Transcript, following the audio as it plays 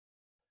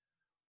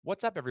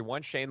What's up,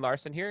 everyone? Shane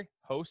Larson here,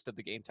 host of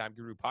the Game Time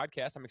Guru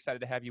podcast. I'm excited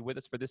to have you with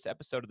us for this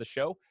episode of the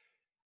show.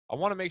 I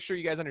want to make sure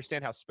you guys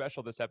understand how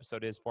special this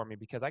episode is for me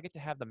because I get to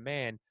have the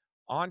man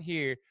on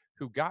here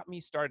who got me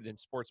started in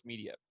sports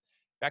media.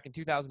 Back in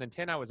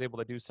 2010, I was able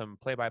to do some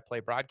play-by-play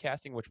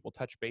broadcasting, which we'll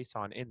touch base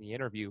on in the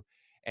interview.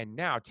 And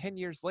now, 10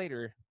 years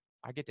later,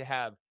 I get to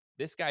have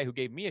this guy who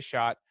gave me a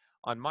shot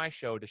on my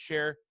show to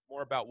share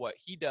more about what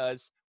he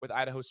does with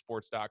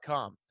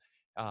idahosports.com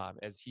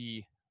as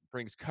he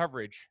brings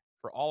coverage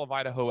for all of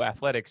Idaho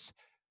athletics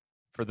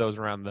for those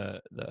around the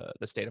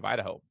state of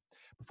Idaho.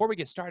 Before we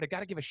get started, I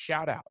got to give a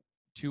shout out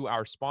to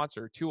our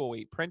sponsor,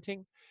 208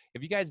 Printing.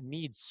 If you guys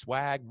need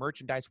swag,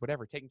 merchandise,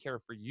 whatever, taken care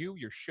of for you,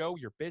 your show,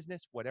 your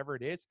business, whatever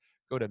it is,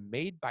 go to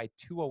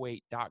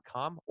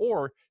madeby208.com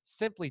or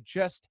simply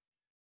just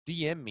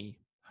DM me.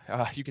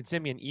 You can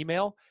send me an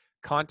email,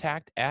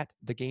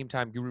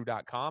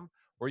 contact@thegametimeguru.com,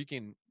 or you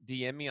can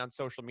DM me on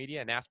social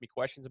media and ask me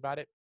questions about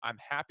it. I'm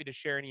happy to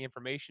share any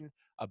information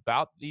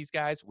about these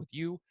guys with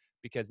you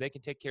because they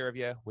can take care of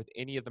you with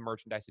any of the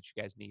merchandise that you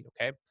guys need,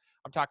 okay?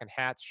 I'm talking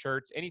hats,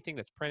 shirts, anything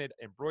that's printed,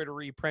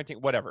 embroidery,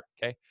 printing, whatever,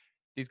 okay?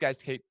 These guys,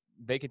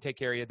 they can take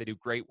care of you. They do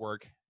great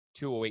work.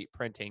 208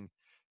 Printing,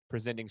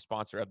 presenting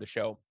sponsor of the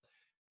show.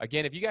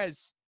 Again, if you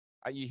guys,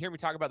 you hear me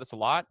talk about this a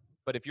lot,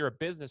 but if you're a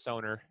business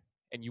owner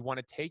and you want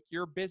to take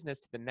your business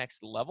to the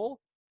next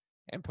level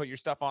and put your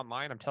stuff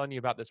online, I'm telling you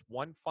about this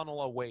One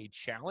Funnel Away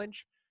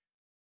challenge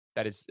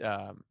that is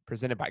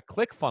presented by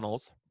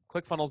ClickFunnels.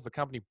 ClickFunnels, the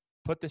company,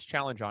 put this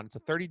challenge on. It's a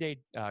 30-day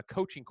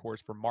coaching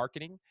course for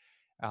marketing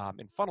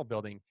and funnel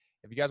building.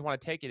 If you guys want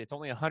to take it, it's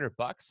only $100.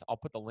 I'll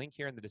put the link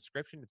here in the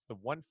description. It's the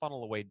One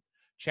Funnel Away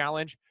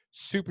challenge.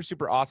 Super,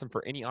 super awesome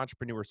for any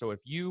entrepreneur. So if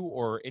you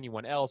or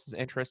anyone else is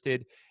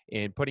interested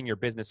in putting your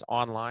business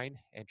online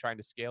and trying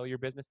to scale your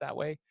business that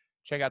way,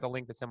 check out the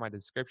link that's in my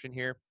description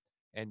here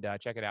and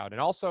check it out.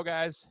 And also,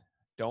 guys,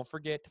 don't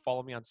forget to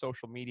follow me on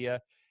social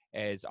media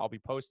as I'll be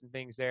posting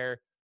things there,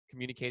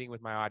 communicating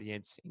with my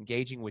audience,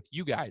 engaging with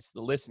you guys,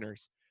 the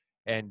listeners,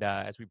 and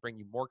as we bring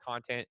you more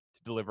content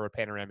to deliver a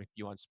panoramic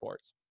view on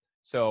sports.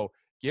 So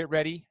get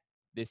ready.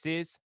 This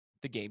is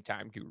the Game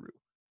Time Guru.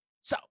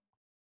 So,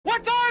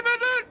 what time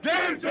is it?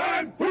 Game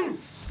time! Woo!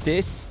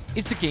 This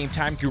is the Game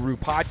Time Guru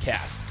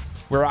podcast,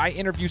 where I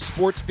interview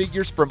sports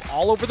figures from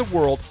all over the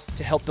world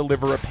to help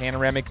deliver a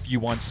panoramic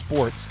view on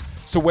sports.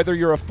 So whether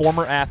you're a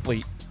former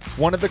athlete,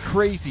 one of the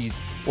crazies,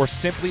 or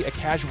simply a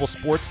casual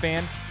sports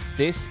fan,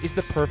 this is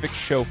the perfect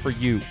show for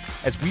you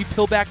as we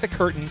peel back the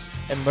curtains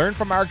and learn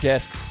from our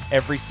guests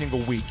every single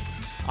week.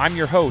 I'm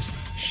your host,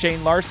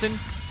 Shane Larson,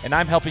 and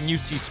I'm helping you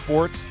see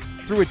sports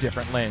through a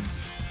different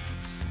lens.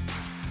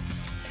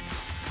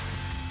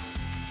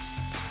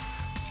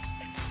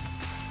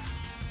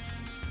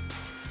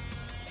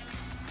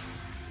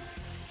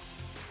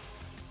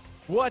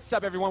 What's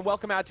up, everyone?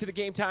 Welcome out to the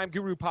Game Time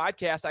Guru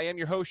podcast. I am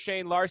your host,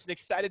 Shane Larson.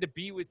 Excited to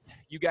be with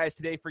you guys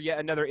today for yet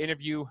another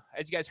interview.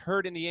 As you guys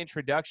heard in the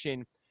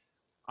introduction,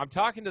 I'm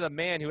talking to the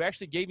man who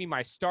actually gave me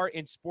my start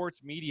in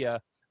sports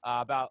media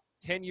about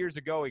 10 years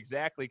ago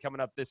exactly, coming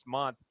up this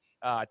month.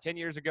 10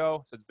 years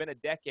ago, so it's been a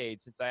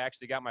decade since I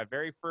actually got my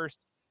very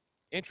first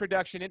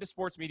introduction into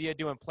sports media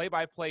doing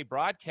play-by-play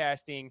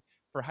broadcasting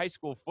for high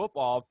school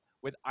football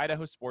with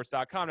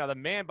idahosports.com. Now, the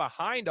man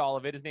behind all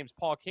of it, his name's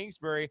Paul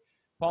Kingsbury.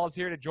 Paul's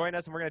here to join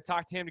us, and we're going to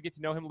talk to him to get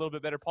to know him a little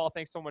bit better. Paul,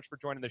 thanks so much for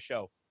joining the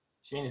show.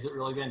 Shane, has it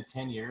really been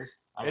 10 years?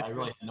 I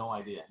really had no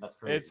idea. That's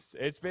crazy.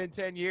 It's been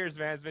 10 years,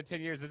 man. It's been 10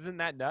 years. Isn't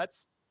that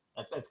nuts?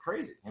 That's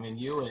crazy. I mean,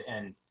 you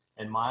and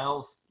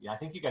Miles, I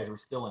think you guys were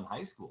still in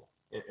high school.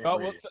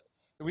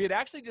 We had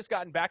actually just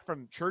gotten back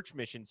from church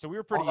mission, so we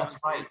were pretty young.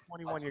 Right.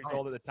 21 years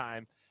old at the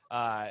time.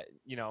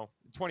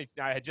 20.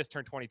 I had just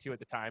turned 22 at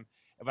the time,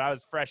 but I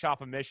was fresh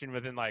off a mission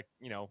within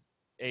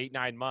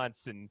 8-9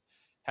 months and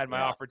had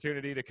my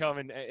opportunity to come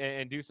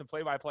and do some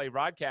play-by-play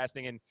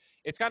broadcasting. And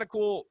it's kind of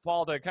cool,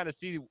 Paul, to kind of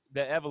see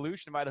the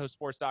evolution of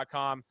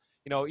idahosports.com,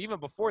 even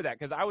before that,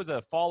 because I was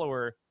a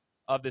follower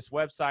of this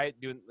website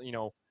doing,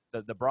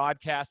 the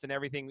broadcast and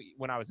everything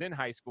when I was in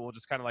high school,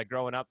 just kind of like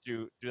growing up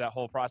through that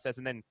whole process.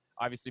 And then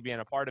obviously being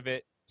a part of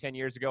it 10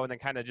 years ago and then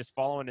kind of just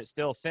following it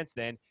still since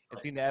then and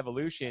seeing the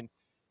evolution.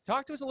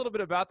 Talk to us a little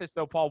bit about this,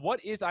 though, Paul.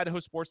 What is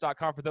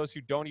idahosports.com for those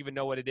who don't even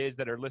know what it is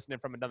that are listening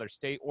from another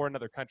state or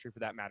another country for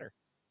that matter?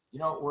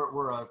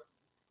 We're a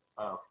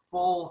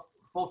full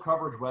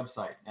coverage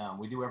website.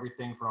 We do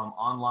everything from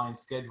online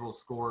schedule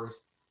scores,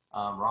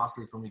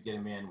 rosters when we get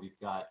them in. We've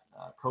got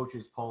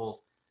coaches polls,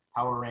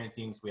 power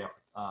rankings. We have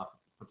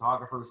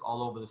photographers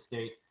all over the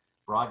state.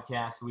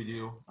 Broadcasts we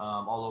do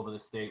all over the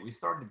state. We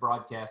started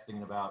broadcasting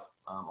in about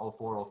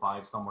 04,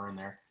 05, somewhere in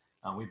there.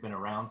 We've been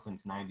around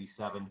since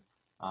 97.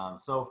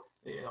 So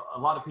a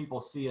lot of people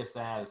see us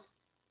as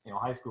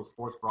high school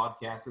sports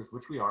broadcasters,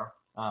 which we are.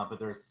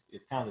 But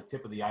it's kind of the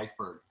tip of the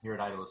iceberg here at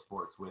Idaho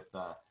Sports with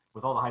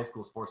all the high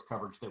school sports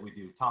coverage that we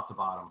do, top to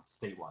bottom,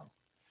 statewide.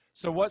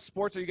 So, what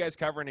sports are you guys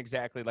covering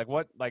exactly?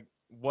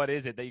 What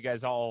is it that you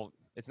guys all?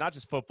 It's not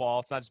just football.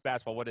 It's not just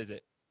basketball. What is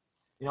it?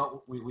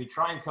 We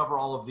try and cover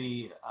all of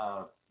the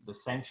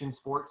sanctioned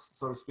sports,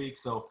 so to speak.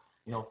 So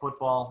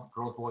football,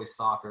 girls, boys,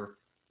 soccer,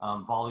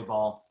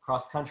 volleyball,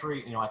 cross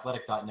country.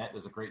 Athletic.net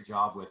does a great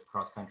job with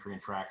cross country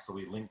and track, so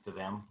we link to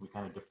them. We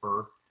kind of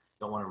defer.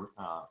 Don't want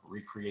to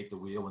recreate the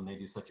wheel when they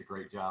do such a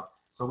great job.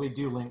 So we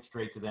do link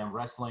straight to them.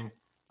 Wrestling,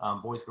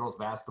 boys, girls,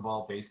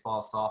 basketball,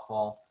 baseball,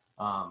 softball.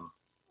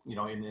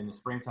 In the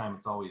springtime,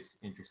 it's always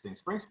interesting.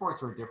 Spring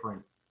sports are a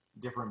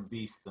different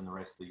beast than the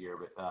rest of the year,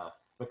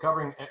 but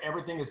covering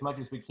everything as much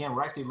as we can.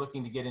 We're actually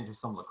looking to get into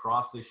some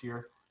lacrosse this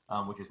year,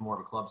 which is more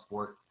of a club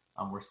sport.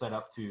 We're set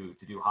up to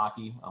do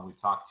hockey. We've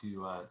talked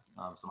to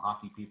some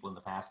hockey people in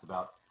the past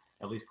about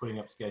at least putting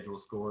up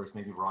scheduled scores,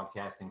 maybe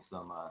broadcasting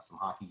some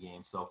hockey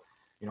games. So,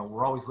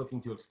 we're always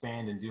looking to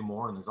expand and do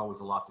more, and there's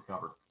always a lot to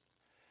cover.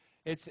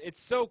 It's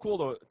so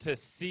cool to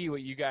see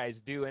what you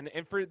guys do.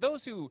 And for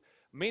those who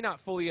may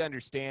not fully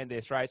understand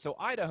this, right? So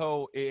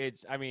Idaho,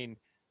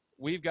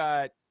 we've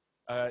got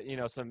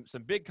some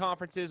big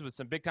conferences with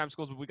some big time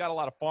schools, but we got a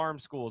lot of farm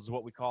schools is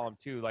what we call them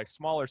too, like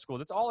smaller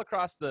schools. It's all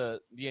across the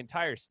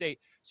entire state.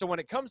 So when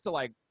it comes to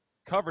like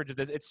coverage of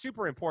this, it's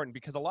super important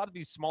because a lot of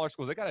these smaller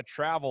schools, they got to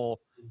travel,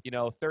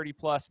 30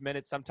 plus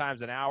minutes,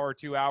 sometimes an hour,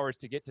 2 hours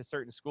to get to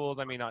certain schools.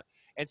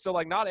 And so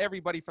like not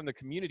everybody from the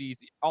communities,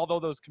 although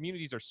those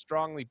communities are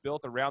strongly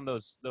built around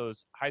those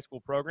high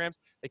school programs,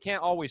 they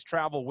can't always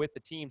travel with the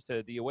teams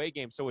to the away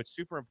game. So it's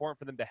super important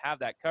for them to have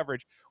that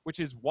coverage, which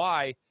is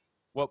why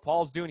what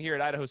Paul's doing here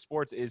at Idaho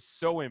Sports is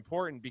so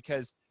important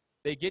because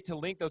they get to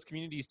link those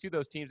communities to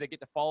those teams. They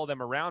get to follow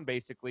them around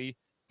basically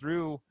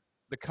through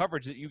the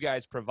coverage that you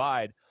guys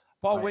provide.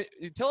 Paul,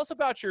 Right. tell us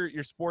about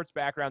your sports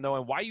background, though,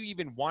 and why you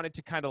even wanted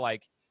to kind of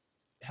like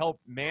help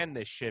man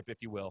this ship,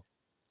 if you will.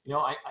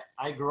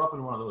 I grew up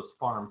in one of those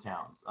farm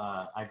towns.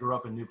 I grew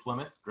up in New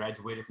Plymouth,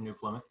 graduated from New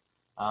Plymouth.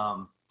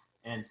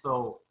 And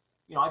so,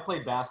 I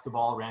played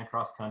basketball, ran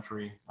cross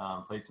country,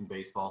 played some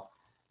baseball,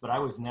 but I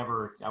was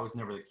never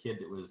the kid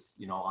that was,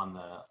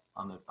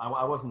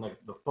 I wasn't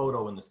the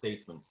photo in the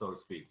statesman, so to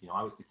speak.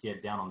 I was the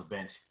kid down on the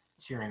bench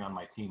cheering on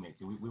my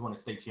teammates. We won a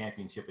state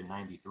championship in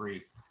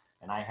 '93,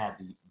 and I had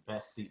the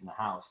best seat in the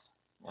house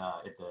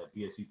at the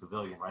BSU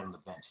Pavilion right on the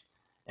bench.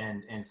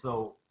 And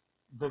so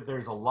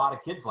there's a lot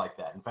of kids like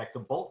that. In fact, the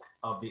bulk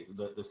of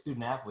the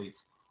student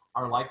athletes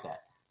are like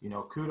that.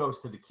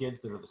 Kudos to the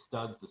kids that are the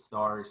studs, the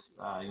stars.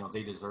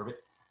 They deserve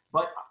it.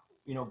 But,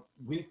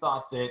 we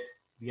thought that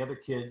the other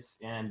kids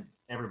and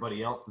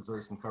everybody else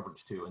deserves some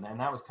coverage too. And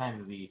that was kind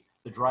of the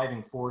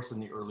driving force in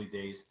the early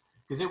days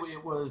because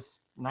it was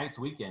nights,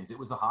 weekends. It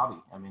was a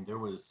hobby. There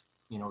was,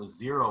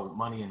 zero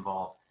money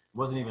involved. It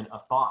wasn't even a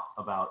thought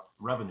about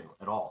revenue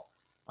at all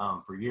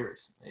for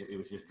years. It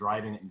was just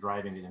driving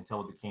it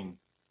until it became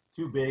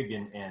too big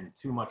and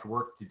too much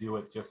work to do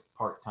it just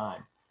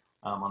part-time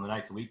on the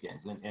nights and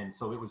weekends. And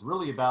so it was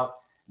really about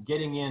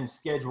getting in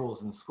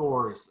schedules and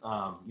scores,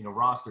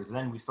 rosters. And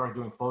then we started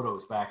doing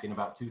photos back in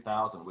about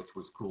 2000, which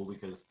was cool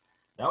because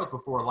that was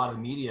before a lot of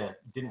the media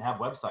didn't have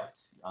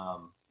websites.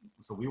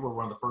 So we were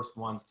one of the first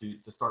ones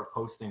to start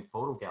posting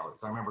photo galleries.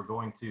 I remember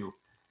going to,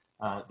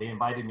 they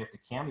invited me up to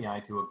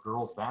Kamiah to a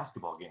girls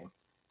basketball game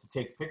to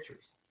take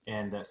pictures.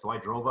 And so I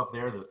drove up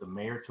there. The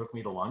mayor took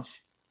me to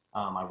lunch.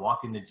 I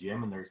walk in the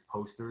gym and there's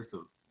posters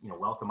of,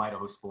 welcome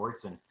Idaho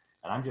Sports. And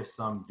I'm just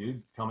some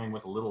dude coming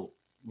with a little,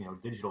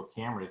 digital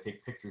camera to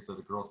take pictures of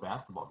the girls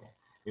basketball game.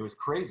 It was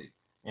crazy.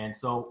 And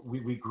so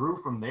we grew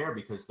from there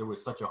because there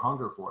was such a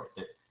hunger for it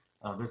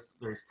that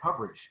there's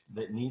coverage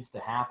that needs to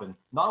happen,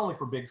 not only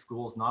for big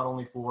schools, not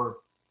only for,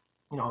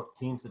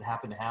 teams that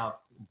happen to have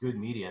good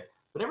media,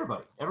 but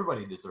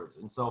everybody deserves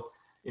it. And so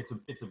it's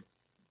a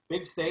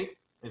big state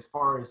as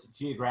far as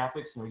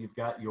geographics. You've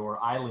got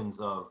your islands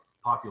of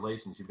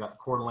populations. You've got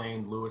Coeur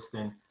d'Alene,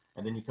 Lewiston,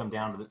 and then you come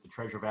down to the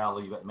Treasure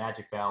Valley. You've got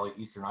Magic Valley,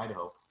 Eastern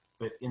Idaho.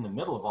 But in the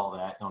middle of all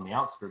that, on the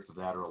outskirts of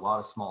that, are a lot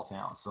of small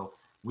towns. So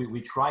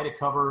we try to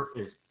cover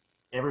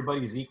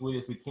everybody as equally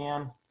as we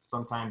can.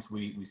 Sometimes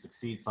we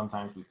succeed,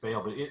 sometimes we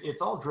fail. But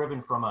it's all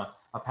driven from a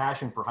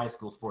passion for high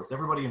school sports.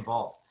 Everybody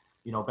involved.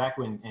 Back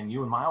when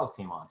you and Miles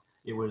came on,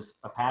 it was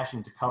a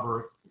passion to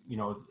cover,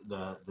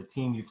 the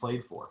team you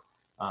played for.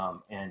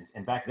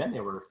 And back then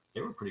they were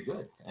pretty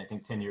good. I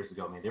think 10 years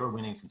ago, they were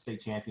winning some state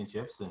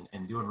championships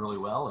and doing really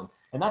well.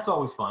 And that's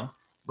always fun.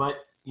 But,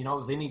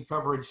 they need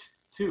coverage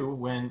too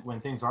when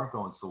things aren't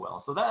going so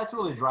well. So that's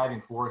really the driving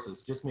force,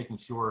 is just making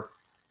sure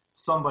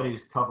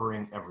somebody's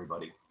covering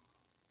everybody.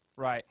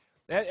 Right.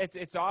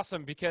 It's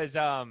awesome because,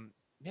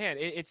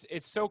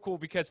 it's so cool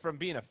because from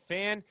being a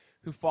fan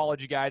who followed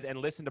you guys and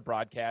listened to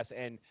broadcasts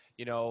and,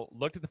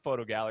 looked at the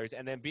photo galleries,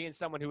 and then being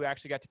someone who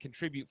actually got to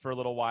contribute for a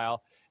little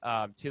while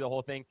to the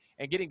whole thing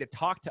and getting to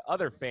talk to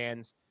other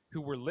fans who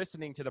were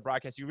listening to the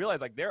broadcast, you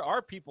realize like there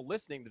are people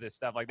listening to this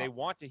stuff. Like they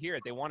want to hear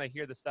it. They want to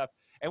hear the stuff.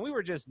 And we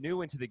were just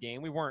new into the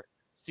game. We weren't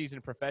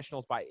seasoned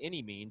professionals by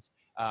any means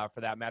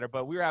for that matter,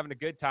 but we were having a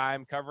good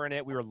time covering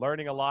it. We were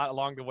learning a lot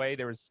along the way.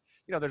 There was,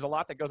 there's a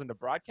lot that goes into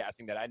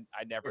broadcasting that I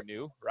never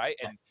knew. Right.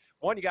 And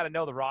one, you got to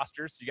know the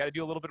rosters. So you got to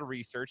do a little bit of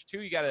research.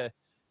 Two, you got to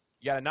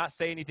You got to not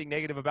say anything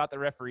negative about the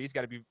referees.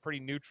 Got to be pretty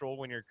neutral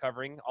when you're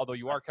covering. Although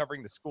you are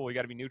covering the school, you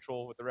got to be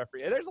neutral with the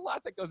referee. There's a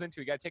lot that goes into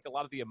it. You got to take a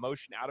lot of the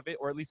emotion out of it,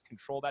 or at least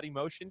control that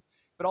emotion,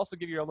 but also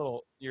give your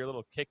little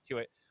kick to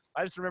it.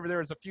 I just remember there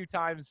was a few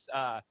times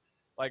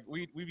like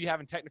we'd be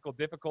having technical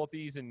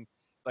difficulties, and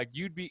like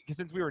you'd be, because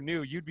since we were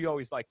new, you'd be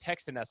always like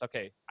texting us,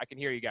 okay, I can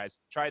hear you guys.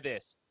 Try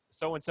this.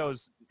 So and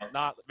so's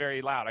not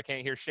very loud. I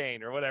can't hear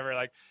Shane or whatever.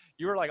 Like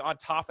you were like on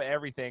top of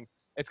everything.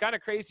 It's kind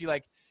of crazy.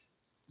 Like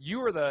you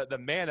were the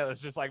man that was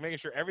just like making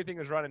sure everything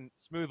was running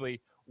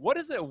smoothly. What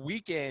does a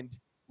weekend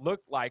look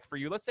like for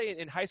you? Let's say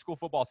in high school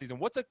football season,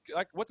 what's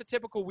a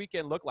typical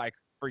weekend look like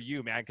for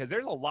you, man? Because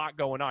there's a lot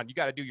going on. You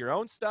got to do your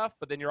own stuff,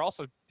 but then you're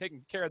also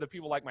taking care of the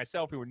people like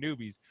myself who are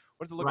newbies.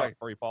 What does it look like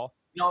for you, Paul?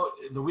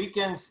 The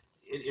weekends,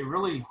 it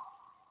really,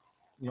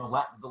 I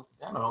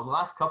don't know, the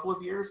last couple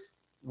of years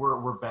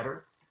were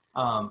better.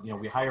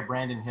 We hired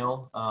Brandon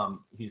Hill.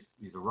 He's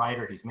a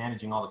writer. He's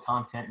managing all the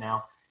content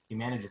now. He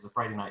manages the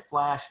Friday Night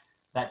Flash.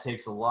 That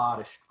takes a lot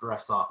of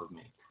stress off of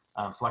me,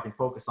 so I can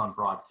focus on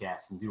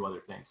broadcasts and do other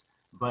things.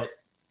 But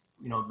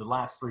the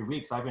last 3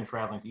 weeks I've been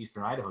traveling to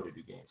Eastern Idaho to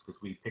do games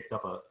because we picked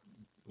up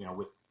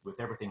with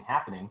everything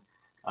happening.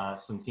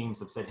 Some teams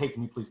have said, hey,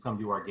 can you please come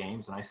do our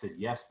games? And I said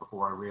yes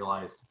before I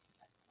realized,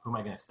 who am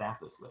I going to staff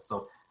this with?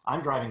 So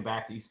I'm driving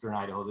back to Eastern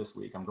Idaho this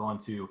week. I'm going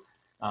to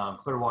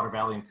Clearwater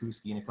Valley and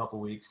Kuski in a couple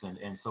weeks.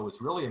 And so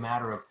it's really a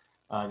matter of,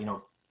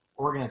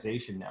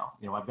 organization now.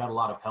 I've got a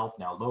lot of help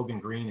now. Logan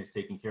Green is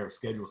taking care of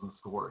schedules and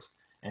scores.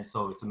 And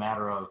so it's a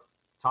matter of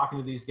talking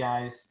to these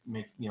guys,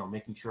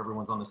 making sure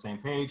everyone's on the same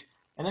page,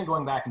 and then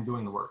going back and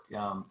doing the work.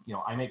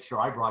 I make sure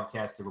I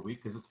broadcast every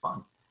week because it's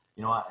fun.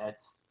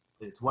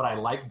 It's what I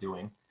like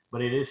doing,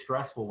 but it is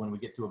stressful when we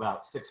get to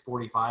about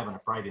 6:45 on a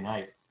Friday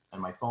night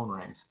and my phone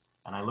rings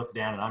and I look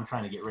down and I'm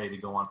trying to get ready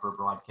to go on for a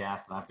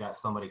broadcast and I've got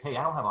somebody, hey,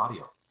 I don't have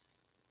audio.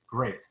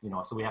 Great.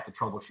 So we have to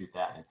troubleshoot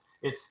that. And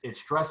it's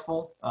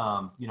stressful.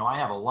 I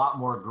have a lot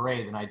more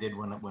gray than I did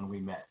when we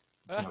met,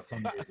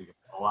 10 years ago,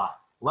 a lot.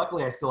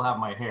 Luckily I still have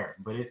my hair,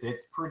 but it's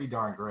pretty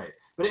darn gray,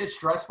 but it's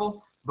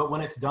stressful. But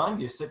when it's done,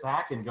 you sit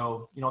back and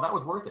go, that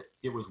was worth it.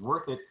 It was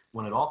worth it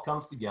when it all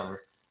comes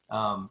together.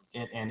 And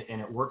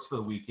it works for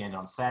the weekend.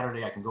 On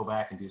Saturday, I can go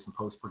back and do some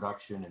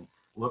post-production and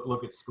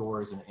look at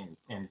scores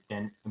and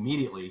then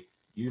immediately,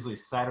 usually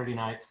Saturday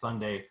night,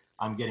 Sunday,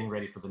 I'm getting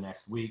ready for the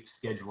next week,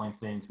 scheduling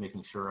things,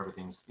 making sure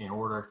everything's in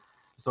order.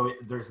 So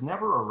there's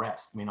never a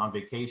rest. On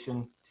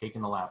vacation,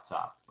 taking the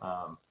laptop.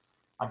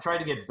 I've tried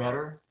to get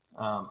better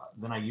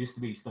than I used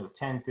to be.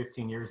 10,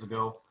 15 years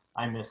ago,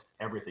 I missed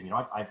everything.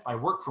 I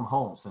worked from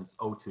home since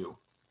 '02,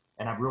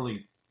 and I've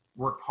really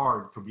worked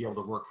hard to be able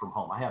to work from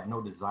home. I have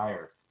no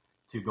desire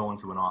to go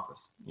into an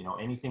office.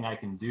 Anything I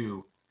can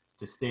do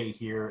to stay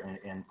here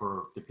and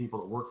for the people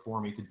that work for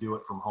me to do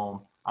it from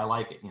home, I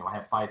like it. I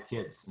have 5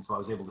 kids, and so I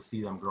was able to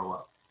see them grow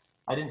up.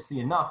 I didn't see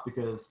enough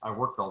because I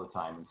worked all the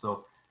time. And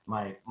so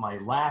my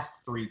last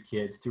 2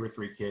 or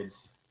 3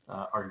 kids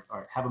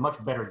have a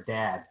much better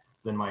dad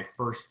than my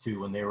first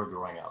 2 when they were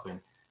growing up.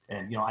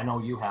 And I know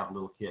you have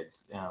little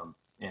kids,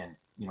 and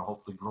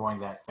hopefully growing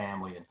that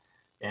family.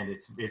 And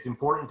it's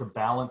important to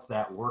balance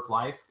that work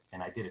life.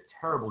 And I did a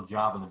terrible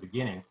job in the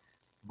beginning,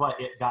 but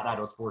it got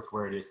Idaho sports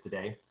where it is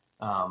today.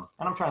 And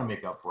I'm trying to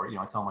make up for it.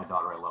 I tell my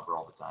daughter I love her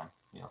all the time.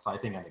 So I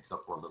think I makes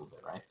up for it a little bit,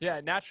 right?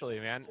 Yeah, naturally,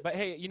 man. But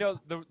hey,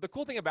 the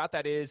cool thing about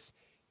that is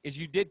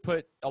you did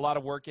put a lot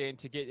of work in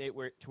to get it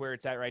to where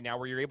it's at right now,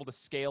 where you're able to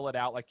scale it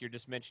out, like you're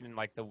just mentioning.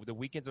 Like the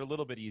weekends are a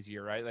little bit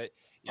easier, right? Like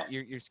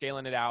you're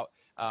scaling it out,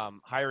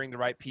 hiring the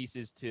right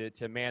pieces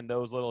to man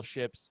those little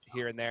ships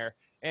here and there,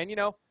 and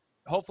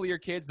hopefully your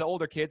kids, the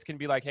older kids, can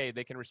be like, hey,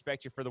 they can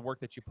respect you for the work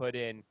that you put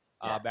in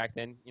back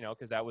then,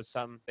 because that was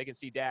they can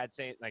see dad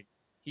saying like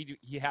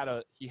he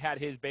had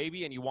his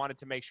baby and you wanted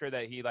to make sure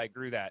that he like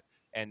grew that,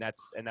 and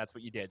that's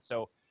what you did.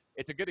 So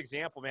it's a good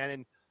example, man.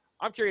 And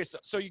I'm curious.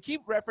 So you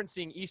keep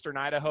referencing Eastern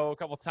Idaho a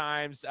couple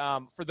times.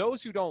 For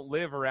those who don't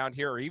live around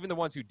here, or even the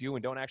ones who do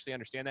and don't actually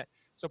understand that.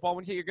 So Paul,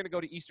 when you say you're going to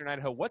go to Eastern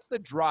Idaho, what's the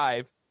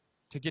drive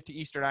to get to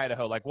Eastern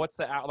Idaho? Like,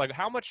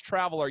 how much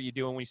travel are you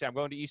doing when you say I'm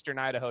going to Eastern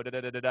Idaho?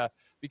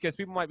 Because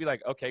people might be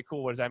like, okay,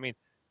 cool. What does that mean?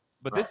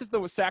 But This is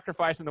the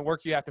sacrifice and the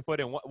work you have to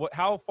put in.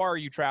 How far are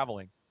you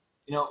traveling?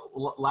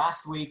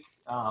 Last week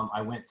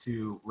I went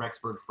to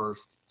Rexburg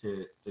first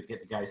to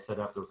get the guys set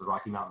up. There was a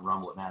Rocky Mountain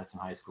Rumble at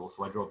Madison High School,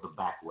 so I drove the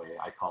back way,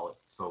 I call it.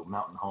 So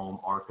Mountain Home,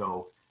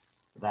 Arco,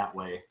 that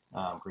way.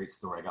 Great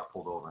story. I got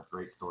pulled over.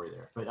 Great story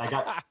there. But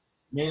I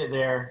made it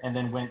there, and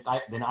then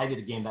I did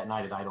a game that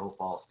night at Idaho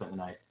Falls. Spent the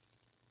night.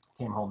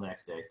 Came home the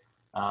next day.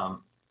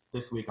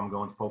 This week I'm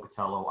going to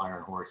Pocatello,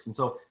 Iron Horse, and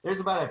so there's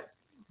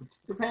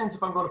depends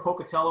if I'm going to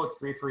Pocatello, it's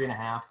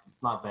 3.5.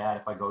 It's not bad.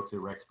 If I go to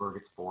Rexburg,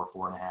 it's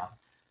 4.5.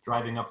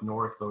 Driving up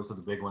north, those are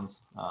the big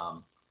ones.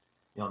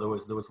 There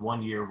was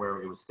one year where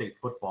it was state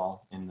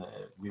football, and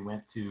we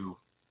went to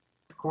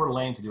Coeur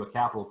d'Alene to do a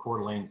Capital Coeur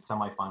d'Alene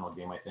semifinal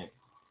game, I think.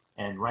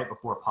 And right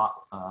before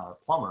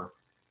Plummer,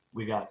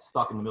 we got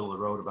stuck in the middle of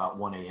the road about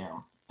 1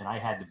 a.m. And I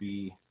had to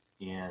be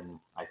in,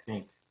 I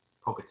think,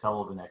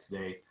 Pocatello the next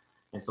day.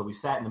 And so we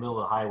sat in the middle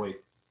of the highway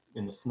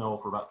in the snow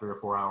for about 3 or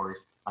 4 hours.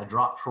 I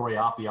dropped Troy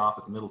Oppie off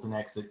at the Middleton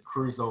exit,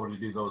 cruised over to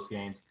do those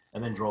games,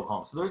 and then drove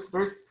home. So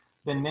there's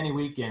been many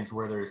weekends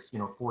where there's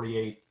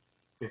 48,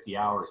 50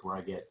 hours where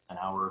I get an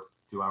hour,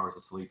 2 hours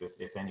of sleep,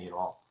 if any at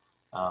all.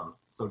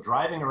 So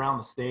driving around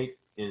the state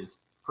is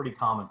pretty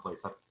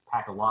commonplace. I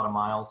pack a lot of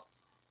miles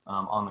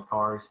on the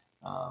cars.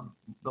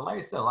 But like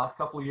I said, the last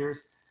couple of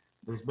years,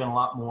 there's been a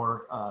lot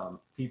more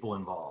people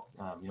involved.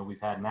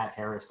 We've had Matt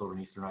Harris over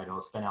in Eastern Idaho,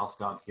 Sven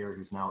Alskog here,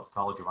 who's now at the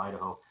College of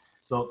Idaho.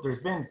 So there's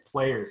been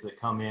players that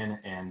come in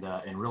and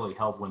really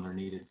help when they're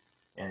needed.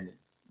 And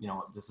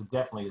this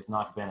definitely has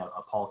not been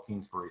a Paul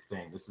Kingsbury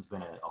thing. This has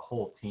been a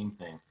whole team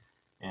thing.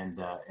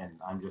 And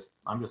I'm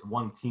just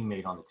one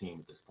teammate on the team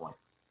at this point.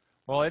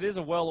 Well, it is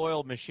a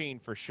well-oiled machine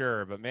for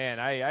sure. But man,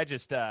 I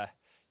just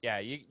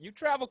you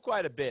travel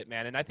quite a bit,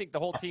 man. And I think the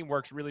whole team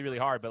works really, really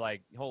hard. But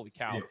like, holy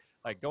cow. Yeah.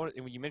 Like when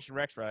you mentioned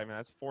Rexborough, I mean,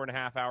 that's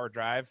 4.5 hour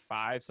drive,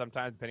 5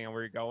 sometimes, depending on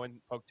where you're going.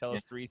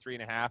 Pocatello's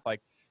 3.5,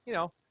 like,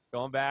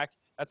 going back.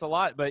 That's a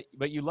lot, but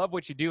you love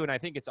what you do. And I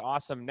think it's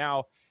awesome.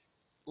 Now,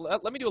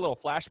 let me do a little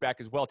flashback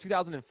as well.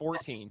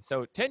 2014.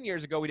 So 10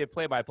 years ago, we did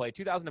play-by-play.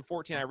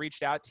 2014, I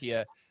reached out to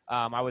you.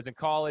 I was in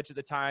college at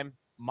the time.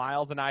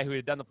 Miles and I, who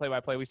had done the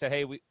play-by-play, we said,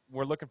 hey,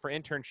 we're looking for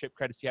internship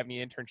credits. Do you have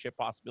any internship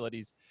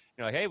possibilities?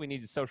 Like, hey, we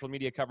need social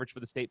media coverage for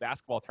the state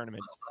basketball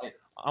tournaments. Right.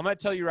 I'm going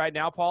to tell you right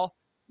now, Paul,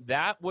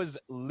 that was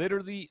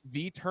literally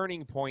the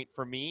turning point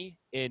for me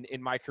in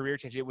my career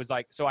change. It was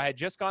like, so I had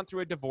just gone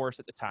through a divorce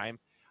at the time.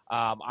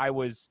 I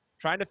was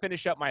trying to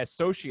finish up my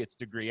associate's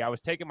degree. I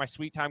was taking my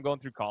sweet time going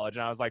through college,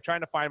 and I was like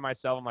trying to find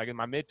myself. I'm like in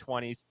my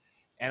mid-20s,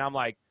 and I'm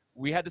like,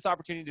 we had this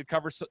opportunity to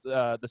cover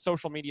the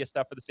social media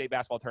stuff for the state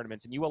basketball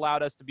tournaments, and you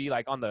allowed us to be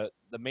like on the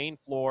main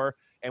floor,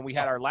 and we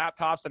had our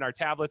laptops and our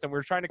tablets, and we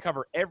were trying to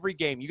cover every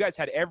game. You guys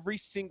had every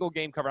single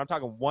game covered. I'm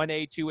talking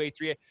 1A, 2A,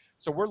 3A.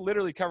 So we're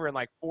literally covering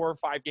like 4 or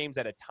 5 games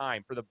at a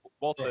time for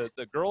both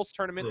the girls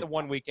tournament the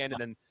one weekend,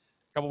 and then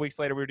a couple weeks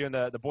later we were doing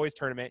the boys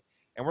tournament,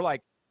 and we're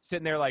like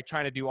sitting there like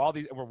trying to do all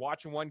these, and we're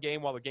watching one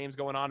game while the game's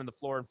going on in the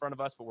floor in front of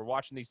us, but we're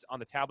watching these on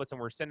the tablets and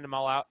we're sending them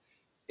all out.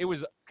 It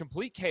was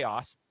complete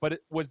chaos, but it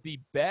was the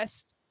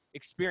best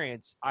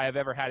experience I have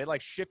ever had. It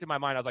like shifted my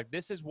mind. I was like,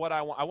 this is what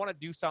I want. I want to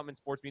do something in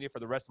sports media for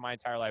the rest of my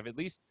entire life, at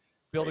least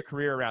build a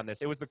career around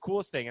this. It was the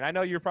coolest thing. And I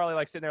know you're probably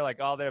like sitting there like,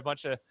 oh, they're a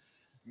bunch of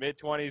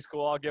mid-20s,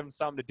 cool, I'll give them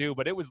something to do.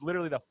 But it was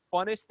literally the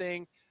funnest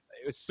thing.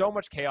 It was so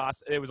much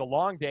chaos. It was a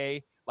long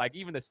day, like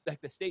even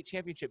the state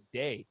championship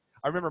day.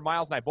 I remember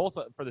Miles and I both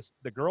for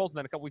the girls, and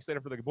then a couple weeks later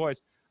for the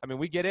boys. I mean,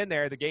 we get in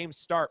there, the games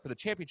start for the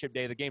championship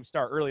day. The games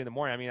start early in the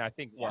morning. I mean, I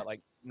think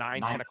like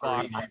 9, 10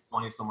 o'clock,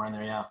 9:20 somewhere in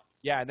there. Yeah.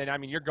 Yeah, and then I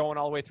mean, you're going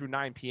all the way through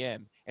 9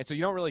 p.m. and so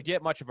you don't really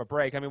get much of a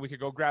break. I mean, we could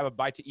go grab a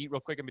bite to eat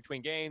real quick in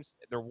between games.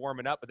 They're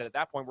warming up, but then at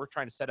that point, we're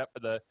trying to set up for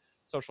the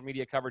social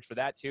media coverage for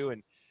that too.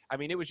 And I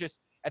mean, it was just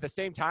at the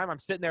same time, I'm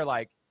sitting there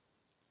like,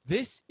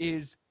 this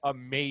is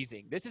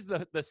amazing. This is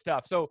the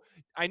stuff. So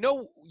I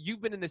know you've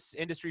been in this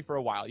industry for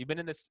a while. You've been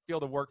in this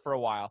field of work for a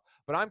while,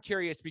 but I'm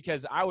curious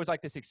because I was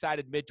like this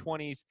excited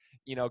mid-20s,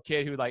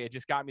 kid who like, it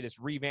just got me this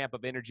revamp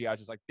of energy. I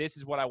was just like, this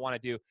is what I want to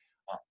do.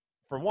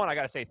 For one, I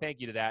got to say thank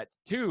you to that.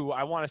 2,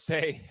 I want to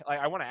say, like,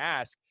 I want to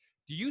ask,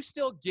 do you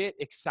still get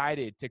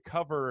excited to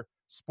cover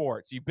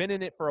sports? You've been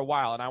in it for a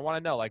while, and I want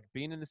to know, like,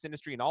 being in this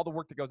industry and all the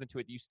work that goes into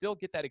it, do you still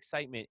get that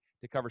excitement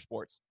to cover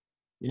sports?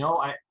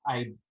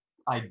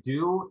 I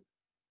do,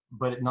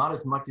 but not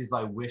as much as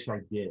I wish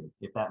I did,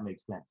 if that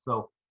makes sense.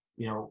 So,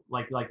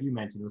 like you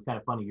mentioned, it was kind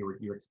of funny. You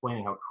were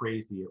explaining how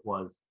crazy it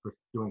was for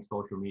doing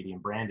social media.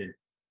 And Brandon,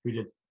 who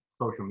did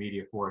social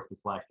media for us this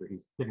last year,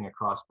 he's sitting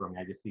across from me.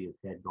 I just see his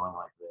head going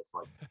like this,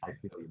 like I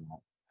feel you, man.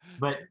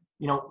 But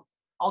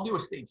I'll do a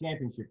state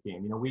championship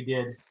game. We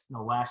did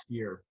last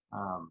year.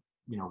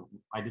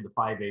 I did the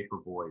 5A for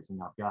boys,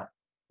 and I've got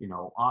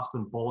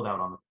Austin Bold out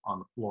on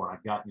the floor.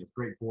 I've got this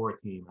great Bora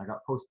team. I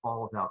got Post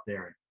Falls out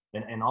there,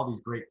 and all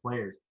these great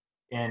players.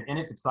 And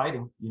it's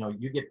exciting.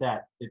 You get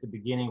that at the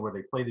beginning where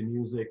they play the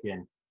music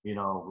and,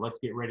 let's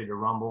get ready to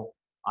rumble.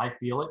 I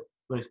feel it.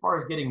 But as far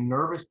as getting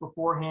nervous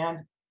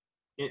beforehand,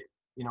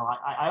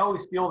 I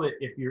always feel that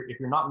if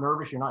you're not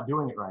nervous, you're not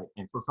doing it right.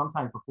 And so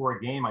sometimes before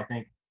a game, I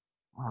think,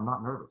 I'm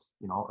not nervous.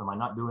 Am I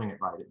not doing it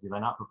right? Did I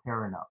not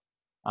prepare enough?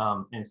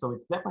 And so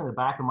it's definitely in the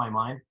back of my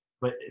mind.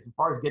 But as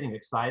far as getting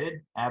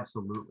excited,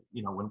 absolutely.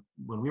 When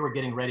we were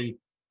getting ready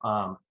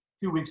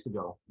 2 weeks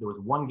ago, there was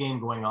one game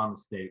going on in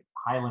the state,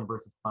 Highland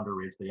versus Thunder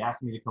Ridge. They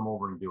asked me to come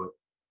over and do it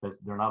because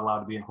they're not allowed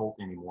to be in Holt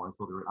anymore. And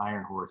so they're at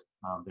Iron Horse.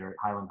 They're at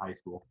Highland High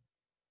School.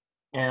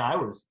 And I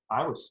was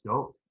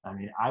stoked. I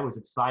mean, I was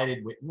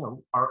excited with,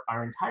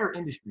 our entire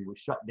industry was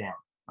shut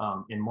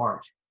down in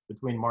March,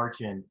 between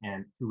March and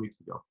 2 weeks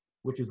ago,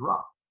 which is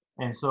rough.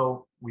 And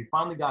so we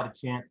finally got a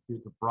chance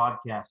to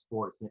broadcast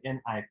sports. And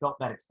I felt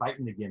that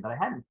excitement again that I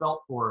hadn't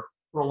felt for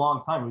a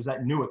long time. It was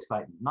that new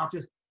excitement, not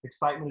just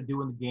excitement of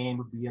doing the game,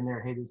 of being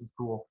there, hey, this is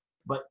cool,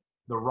 but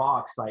the raw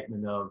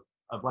excitement of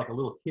like a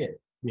little kid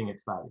being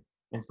excited.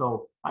 And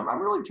so I'm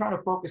really trying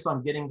to focus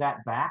on getting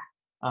that back,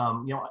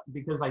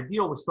 because I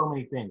deal with so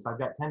many things. I've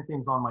got 10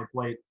 things on my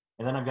plate,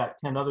 and then I've got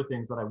 10 other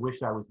things that I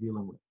wish I was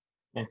dealing with.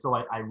 And so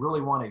I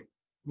really want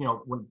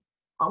to, when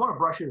I want to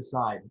brush it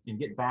aside and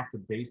get back to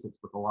basics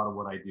with a lot of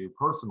what I do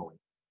personally,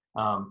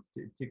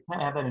 to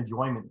kind of have that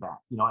enjoyment back.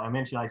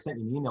 I sent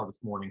you an email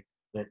this morning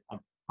that I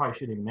probably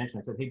shouldn't even mention.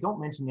 I said, hey, don't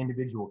mention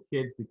individual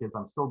kids because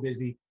I'm so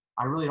busy.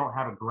 I really don't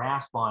have a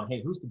grasp on,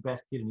 hey, who's the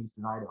best kid in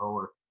Eastern Idaho,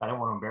 or I don't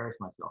want to embarrass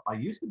myself. I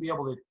used to be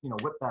able to,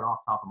 whip that off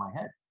top of my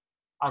head.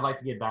 I'd like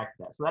to get back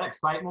to that. So that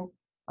excitement,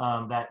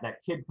 that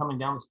kid coming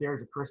down the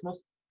stairs at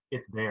Christmas,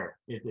 it's there.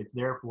 It's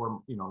there for,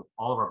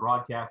 all of our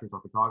broadcasters,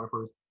 our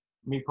photographers.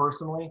 Me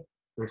personally,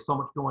 there's so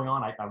much going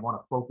on. I want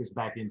to focus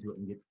back into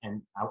it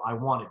and I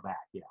want it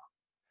back. Yeah.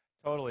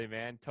 Totally,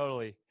 man.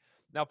 Totally.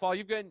 Now, Paul,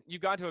 you've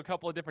gone to a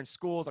couple of different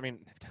schools. I mean,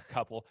 a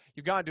couple.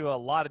 You've gone to a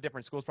lot of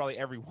different schools, probably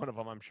every one of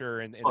them, I'm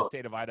sure, in the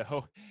state of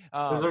Idaho.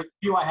 There's a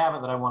few I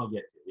haven't that I want to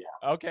get to.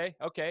 Yeah.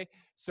 Okay.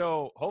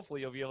 So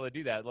hopefully you'll be able to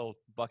do that little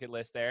bucket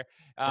list there.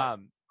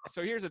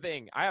 So here's the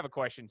thing. I have a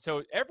question.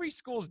 So every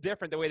school's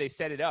different the way they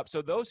set it up.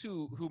 So those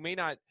who may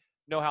not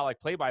know how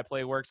like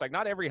play-by-play works, like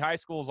not every high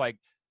school is like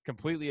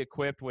completely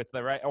equipped with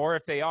the right, or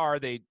if they are,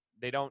 they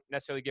don't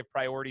necessarily give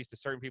priorities to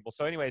certain people.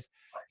 So anyways,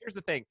 here's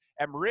the thing.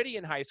 At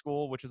Meridian High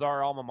School, which is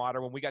our alma mater,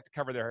 when we got to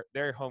cover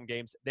their home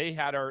games, they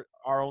had our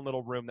own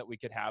little room that we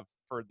could have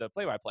for the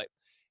play-by-play.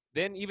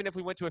 Then even if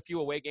we went to a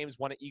few away games,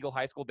 one at Eagle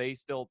High School, they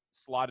still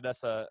slotted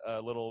us a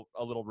little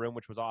room,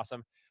 which was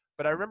awesome.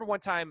 But I remember one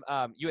time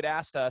you had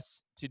asked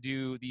us to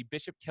do the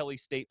Bishop Kelly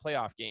State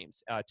playoff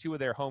games, 2 of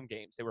their home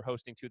games. They were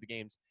hosting 2 of the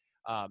games.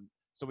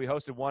 So we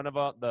hosted one of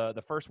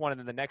the first one, and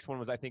then the next one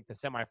was, I think, the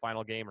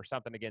semifinal game or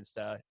something against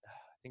I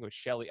think it was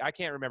Shelley. I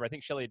can't remember. I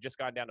think Shelley had just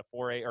gone down to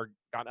 4A or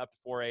gone up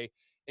to 4A.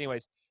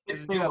 Anyways, this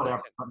is 2010.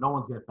 Whatever, no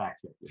one's going to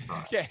fact check you.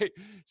 Okay,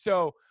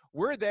 so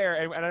we're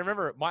there, and I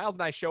remember Miles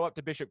and I show up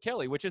to Bishop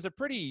Kelly, which is a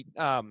pretty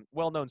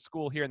well-known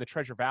school here in the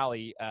Treasure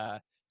Valley.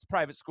 It's a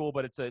private school,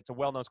 but it's a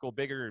well-known school,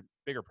 bigger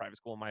private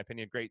school in my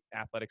opinion, great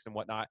athletics and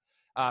whatnot.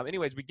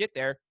 Anyways, we get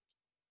there,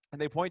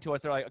 and they point to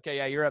us. They're like, okay,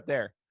 yeah, you're up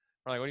there.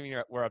 We're like, what do you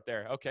mean we're up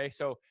there? Okay,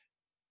 so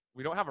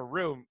we don't have a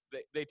room.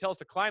 They tell us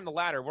to climb the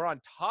ladder. We're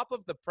on top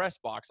of the press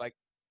box,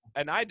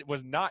 and I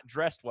was not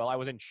dressed well. I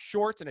was in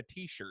shorts and a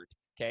T-shirt,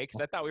 okay, because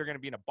I thought we were going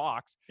to be in a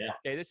box. Yeah.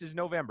 Okay, this is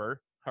November,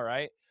 all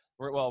right?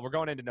 We're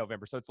going into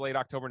November, so it's late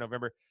October,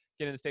 November,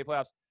 getting into state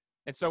playoffs.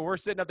 And so we're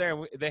sitting up there,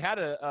 and they had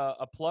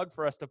a plug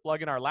for us to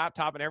plug in our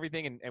laptop and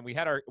everything, and we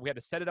had to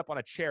set it up on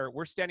a chair.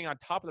 We're standing on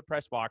top of the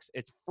press box.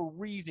 It's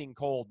freezing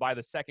cold by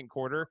the second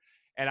quarter,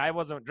 and I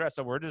wasn't dressed,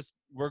 so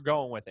we're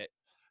going with it.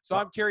 So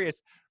I'm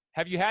curious,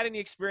 have you had any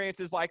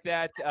experiences like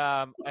that?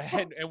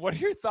 And what are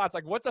your thoughts?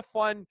 Like, what's a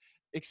fun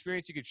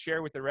experience you could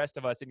share with the rest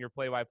of us in your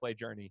play-by-play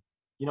journey?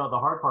 The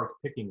hard part's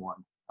picking one.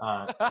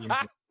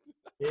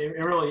 It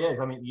really is.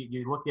 I mean,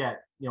 you look at,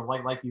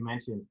 like you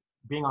mentioned,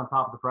 being on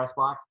top of the press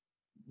box,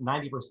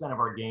 90% of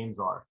our games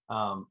are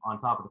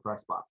on top of the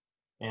press box.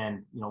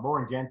 And,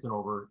 Lauren Jensen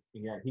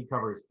he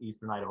covers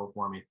Eastern Idaho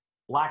for me.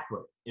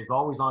 Blackfoot is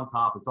always on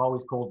top. It's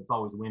always cold. It's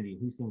always windy.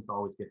 He seems to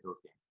always get those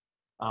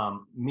games.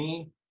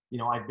 Me,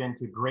 I've been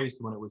to Grace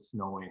when it was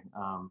snowing.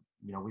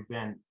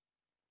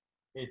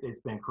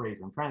 It's been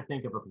crazy. I'm trying to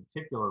think of a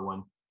particular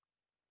one.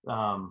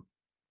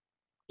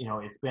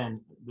 It's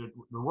been the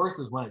worst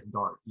is when it's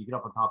dark. You get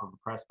up on top of a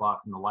press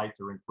box and the lights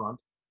are in front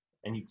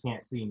and you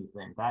can't see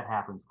anything. That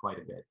happens quite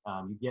a bit.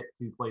 You get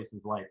to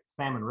places like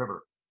Salmon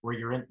River where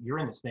you're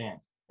in the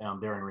stands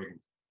there in Riggins.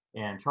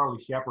 And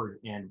Charlie Shepard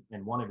and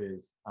one of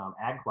his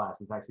ag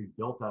classes actually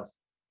built us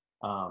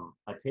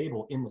a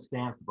table in the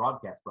stands to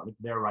broadcast from. It's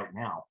there right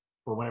now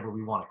for whenever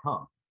we want to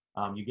come.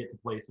 You get to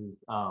places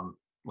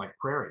like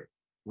Prairie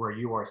where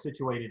you are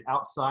situated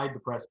outside the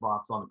press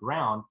box on the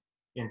ground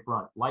in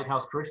front.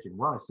 Lighthouse Christian,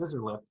 we're on a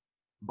scissor lift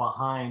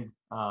behind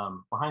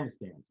the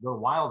stands. Go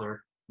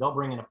Wilder, they'll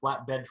bring in a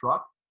flatbed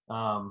truck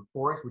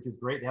for us, which is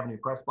great. They have a new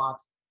press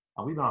box.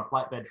 We've been on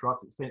flatbed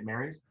trucks at St.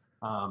 Mary's.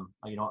 A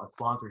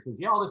sponsor says,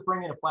 yeah, I'll just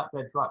bring in a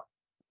flatbed truck.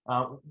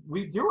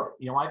 We do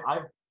it.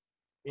 I've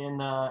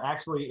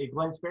actually at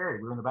Glens Ferry,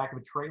 we were in the back of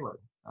a trailer.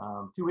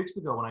 2 weeks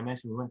ago when I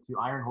mentioned we went to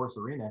Iron Horse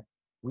Arena,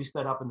 we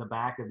set up in the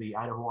back of the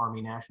Idaho Army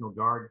National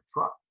Guard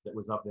truck that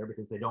was up there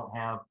because they don't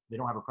have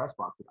a press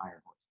box at Iron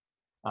Horse.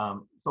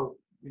 So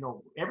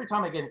every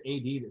time I get an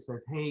AD that says,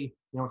 hey,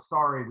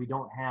 sorry, we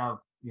don't have,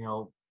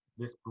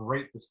 this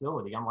great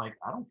facility, I'm like,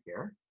 I don't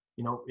care.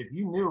 If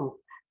you knew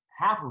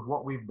half of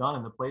what we've done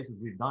in the places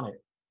we've done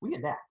it, we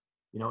adapt.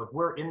 If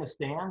we're in the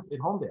stands at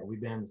Homedale,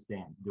 we've been in the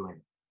stands doing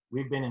it.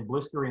 We've been in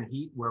blistering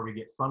heat where we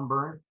get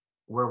sunburned,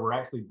 where we're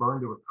actually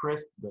burned to a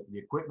crisp, the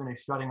equipment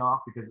is shutting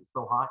off because it's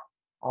so hot,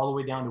 all the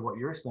way down to what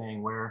you're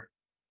saying where,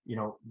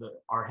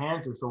 our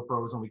hands are so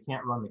frozen we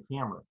can't run the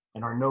camera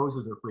and our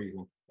noses are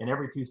freezing. And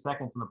every 2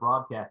 seconds in the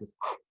broadcast is,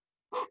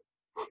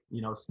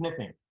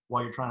 sniffing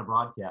while you're trying to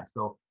broadcast.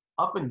 So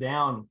up and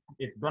down,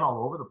 it's been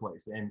all over the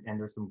place. And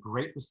there's some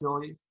great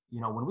facilities.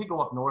 When we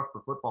go up north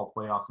for football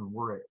playoffs and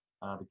we're at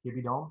the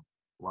Kibbe Dome,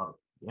 love it.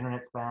 The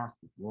internet's fast,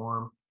 it's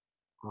warm,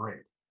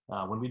 great.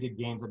 When we did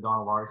games at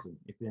Donald Larson,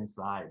 it's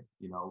inside,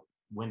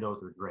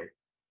 windows are great.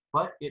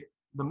 But it's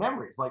the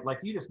memories, like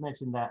you just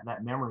mentioned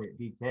that memory at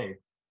DK,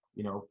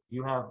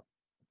 you have,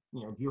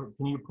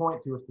 can you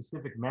point to a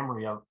specific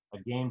memory of a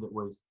game that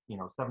was,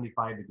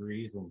 75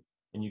 degrees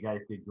and you guys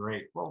did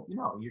great? Well,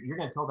 you're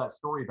going to tell that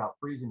story about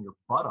freezing your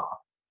butt off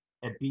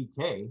at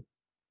BK,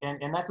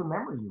 and that's a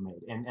memory you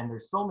made. And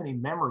there's so many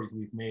memories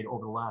we've made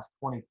over the last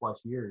 20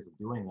 plus years of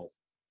doing this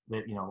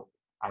that,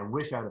 I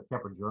wish I'd have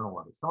kept a journal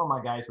of it. Some of my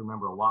guys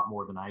remember a lot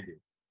more than I do.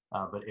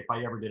 But if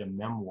I ever did a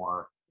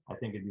memoir, I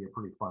think it'd be a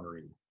pretty fun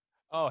read.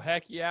 Oh,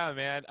 heck yeah,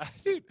 man.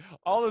 Dude,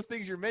 all those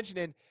things you're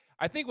mentioning,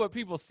 I think what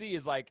people see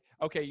is like,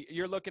 okay,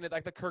 you're looking at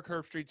like the Kirk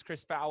Herbstreits,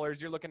 Chris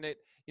Fowlers, you're looking at,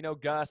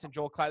 Gus and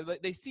Joel Clyde.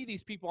 They see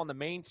these people on the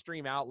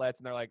mainstream outlets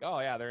and they're like, oh,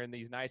 yeah, they're in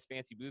these nice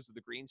fancy booths with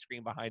the green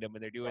screen behind them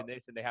and they're doing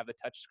this and they have the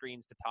touch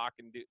screens to talk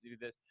and do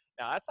this.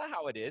 Now, that's not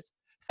how it is.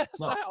 That's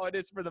No. not how it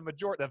is for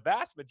the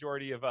vast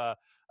majority of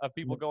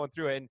people going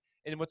through it.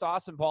 And what's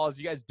awesome, Paul, is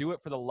you guys do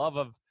it for the love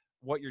of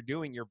what you're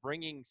doing. You're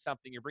bringing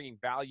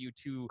value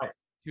to Right.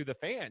 the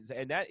fans,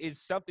 and that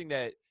is something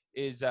that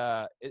is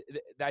that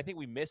I think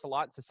we miss a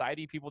lot in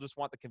society. People just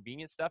want the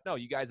convenient stuff. No,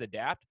 you guys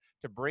adapt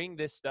to bring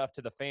this stuff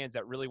to the fans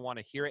that really want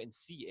to hear it and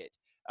see it.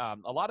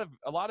 A lot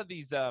of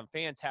these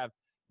fans have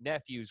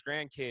nephews,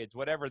 grandkids,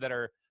 whatever,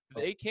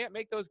 they can't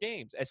make those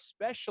games,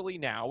 especially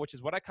now, which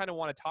is what I kind of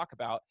want to talk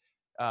about.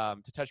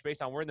 To touch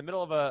base on, we're in the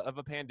middle of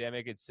a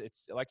pandemic. It's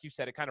like you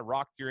said, it kind of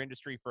rocked your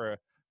industry for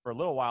a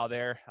little while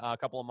there, a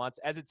couple of months,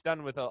 as it's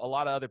done with a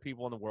lot of other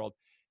people in the world.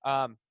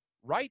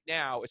 Right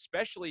now,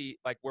 especially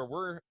like where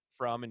we're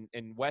from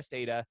in West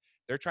Ada,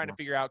 they're trying to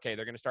figure out, okay,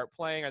 they're going to start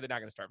playing, or they're not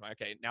going to start playing.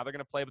 Okay, now they're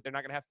going to play, but they're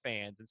not going to have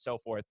fans and so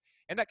forth.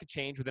 And that could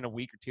change within a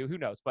week or two. Who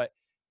knows? But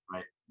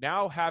Right.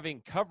 now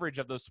having coverage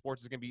of those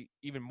sports is going to be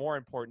even more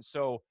important.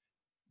 So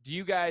do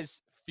you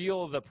guys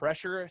feel the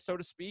pressure, so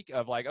to speak,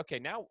 of like, okay,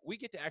 now we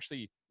get to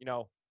actually,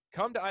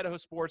 come to Idaho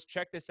Sports,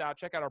 check this out,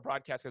 check out our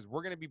broadcast, because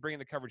we're going to be bringing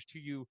the coverage to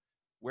you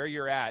where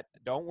you're at.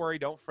 Don't worry,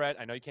 don't fret.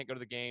 I know you can't go to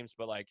the games,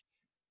 but like,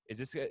 is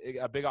this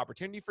a big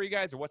opportunity for you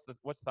guys, or what's the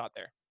thought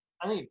there?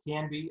 I think it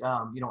can be.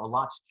 A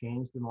lot's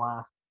changed in the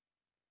last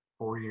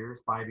 4 years,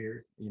 5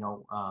 years.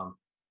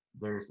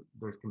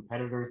 There's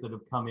competitors that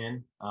have come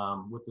in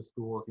with the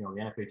schools. The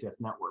NFHS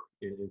network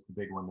is the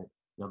big one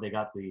that they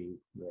got the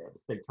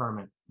state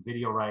tournament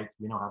video rights.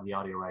 We don't have the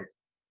audio rights.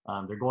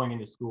 They're going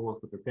into schools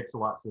with their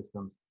Pixelot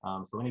systems.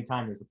 So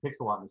anytime there's a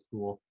Pixelot in the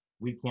school,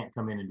 we can't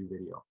come in and do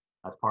video.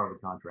 That's part of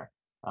the contract.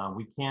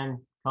 We can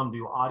come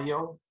do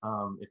audio.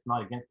 It's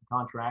not against the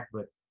contract,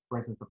 but for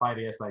instance, the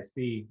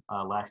 5ASIC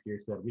last year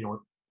said we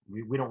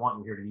don't want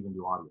you here to even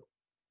do audio.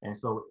 And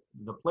so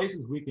the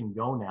places we can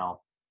go now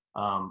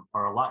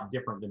are a lot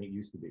different than it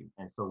used to be.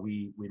 And so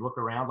we look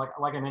around,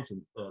 like I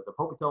mentioned, the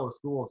Pocatello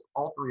schools,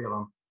 all three of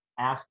them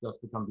asked us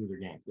to come do their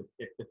games.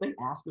 If they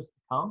ask us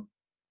to come,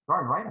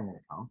 darn right I'm going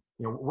to come.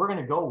 We're going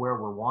to go where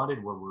we're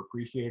wanted, where we're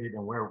appreciated,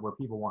 and where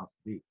people want us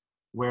to be.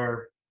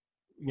 Where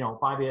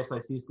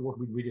 5ASIC schools,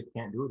 we just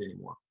can't do it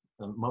anymore.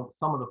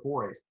 Some of the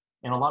 4As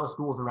and a lot of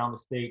schools around the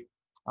state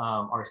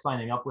are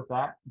signing up with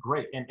that.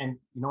 Great. And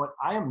you know what?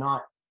 I am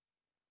not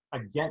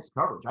against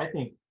coverage. I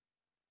think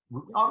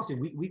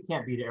obviously we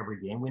can't be to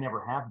every game. We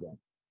never have been.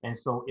 And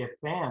so if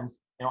fans,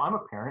 I'm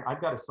a parent.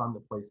 I've got a son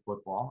that plays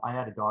football. I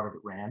had a daughter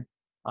that ran.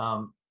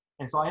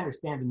 And so I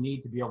understand the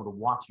need to be able to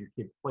watch your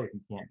kids play if you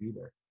can't be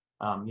there.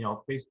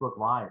 Facebook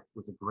Live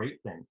was a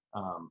great thing.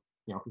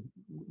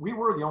 We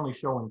were the only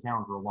show in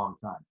town for a long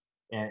time,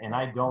 and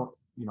I don't,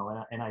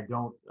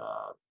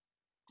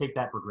 take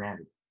that for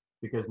granted,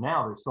 because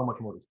now there's so much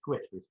more. There's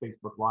Twitch, there's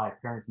Facebook Live,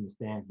 parents in the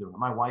stands doing it.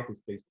 My wife is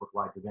Facebook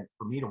Live events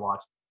for me to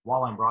watch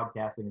while I'm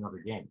broadcasting another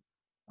game,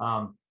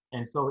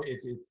 and so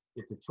it's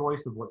a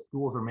choice of what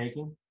schools are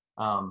making,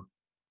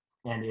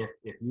 and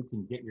if you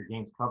can get your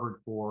games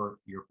covered for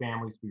your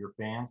families, for your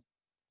fans,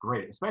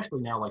 great. Especially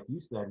now, like you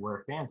said,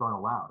 where fans aren't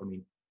allowed. I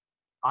mean,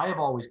 I have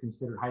always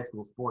considered high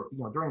school sports,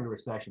 during the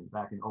recession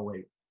back in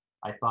 '08,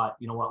 I thought,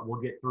 what,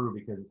 we'll get through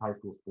because it's high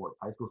school sports.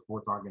 High school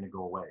sports aren't going to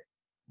go away.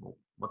 Well,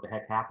 what the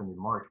heck happened in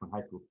March when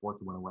high school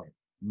sports went away?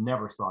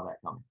 Never saw that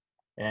coming.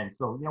 And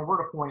so,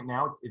 we're at a point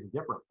now, it's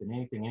different than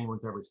anything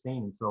anyone's ever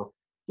seen. And so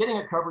getting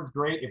it covered is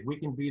great. If we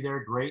can be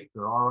there, great.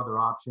 There are other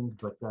options,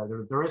 but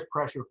there is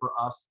pressure for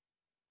us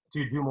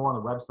to do more on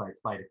the website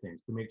side of things,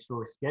 to make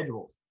sure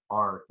schedules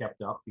are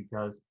kept up,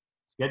 because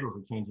schedules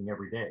are changing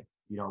every day.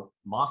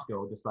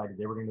 Moscow decided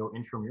they were going to go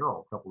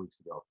intramural a couple weeks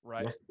ago.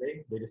 Right.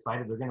 Yesterday, they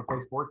decided they're going to play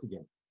sports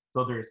again.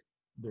 So there's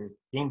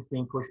games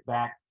being pushed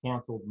back,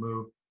 canceled,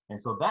 moved.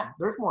 And so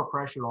there's more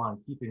pressure on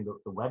keeping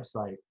the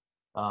website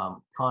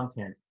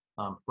content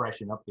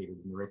fresh and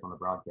updated than there is on the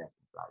broadcasting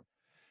side.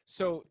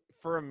 So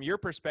from your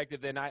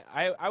perspective, then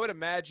I would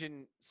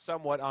imagine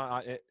somewhat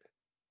on it,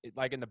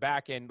 like in the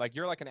back end, like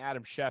you're like an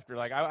Adam Schefter.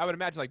 Like I would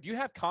imagine, like, do you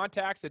have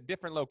contacts at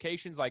different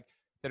locations, like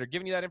that are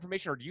giving you that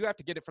information, or do you have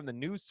to get it from the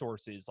news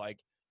sources, like,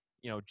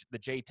 the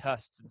Jay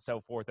Tusts and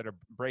so forth that are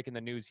breaking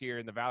the news here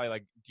in the Valley?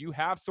 Like, do you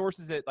have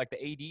sources at like the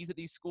ADs at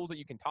these schools that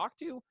you can talk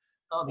to?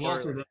 The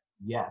answer to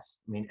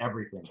yes. I mean,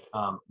 everything.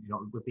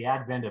 With the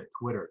advent of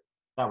Twitter,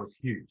 that was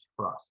huge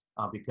for us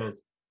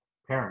because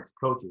parents,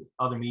 coaches,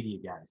 other media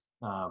guys,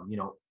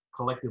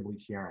 collectively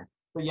sharing.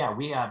 but yeah,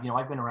 we have,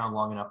 I've been around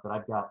long enough that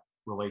I've got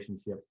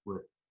relationships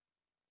with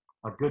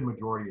a good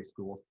majority of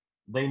schools.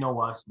 They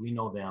know us, we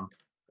know them.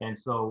 And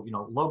so,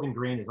 Logan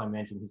Green, as I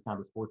mentioned, he's kind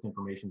of the sports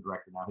information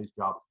director now. His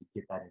job is to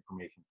get that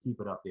information, keep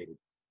it updated.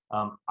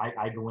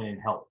 I go in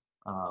and help.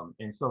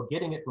 And so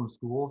getting it from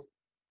schools,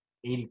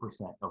 80%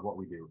 of what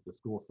we do, the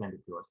schools send it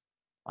to us.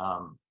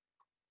 Um,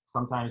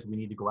 Sometimes we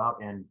need to go out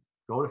and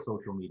go to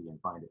social media and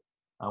find it.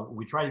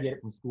 We try to get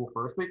it from school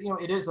first, but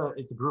it's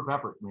a group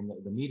effort. I mean,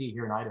 the media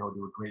here in Idaho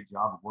do a great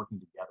job of working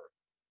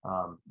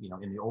together.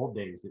 In the old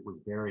days, it was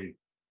very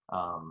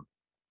um,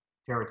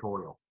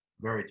 territorial,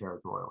 very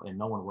territorial, and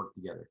no one worked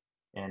together.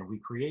 And we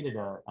created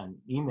an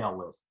email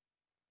list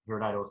here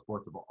at Idaho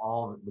Sports of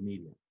all the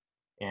media,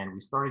 and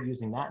we started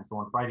using that. And so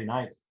on Friday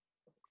nights,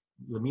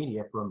 the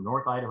media from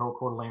North Idaho,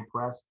 Coeur d'Alene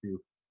Press to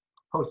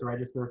Post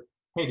Register,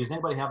 hey, does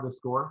anybody have this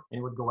score? And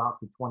it would go out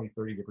to 20,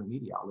 30 different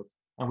media outlets,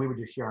 and we would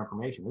just share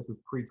information. This was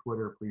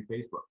pre-Twitter,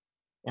 pre-Facebook.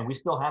 And we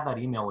still have that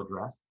email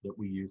address that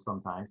we use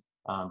sometimes,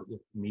 that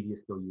the media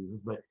still uses,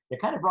 but it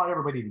kind of brought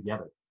everybody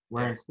together,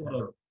 where instead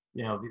of,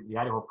 the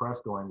Idaho Press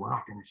going, we're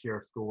not going to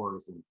share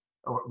scores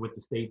or with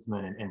the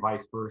Statesman and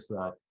vice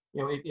versa,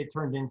 it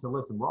turned into,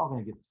 listen, we're all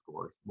going to get the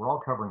scores. We're all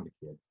covering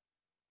the kids.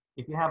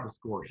 If you have the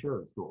score, share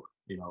the score,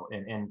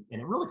 and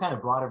it really kind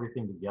of brought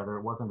everything together.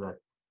 It wasn't a,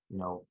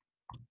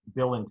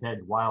 Bill and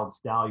Ted's Wild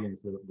Stallions.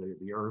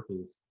 The earth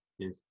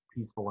is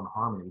peaceful and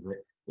harmony, but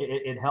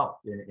it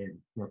helped,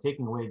 and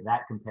taking away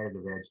that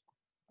competitive edge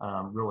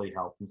really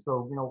helped. And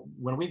so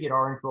when we get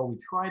our info, we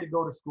try to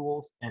go to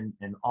schools, and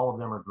all of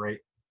them are great.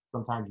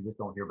 Sometimes you just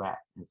don't hear back,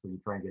 and so you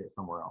try and get it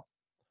somewhere else.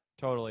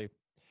 Totally.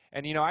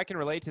 And, I can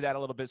relate to that a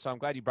little bit, so I'm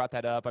glad you brought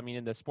that up. I mean,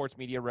 in the sports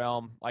media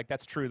realm, like,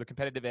 that's true. The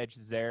competitive edge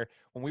is there.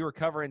 When we were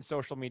covering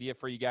social media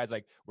for you guys,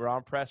 like, we're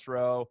on press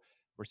row,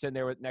 we're sitting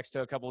there next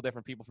to a couple of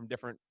different people from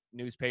different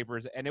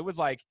newspapers, and it was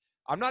like,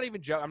 I'm not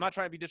even joking. I'm not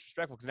trying to be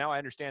disrespectful, because now I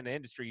understand the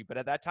industry, but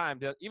at that time,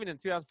 even in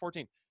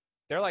 2014,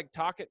 they're like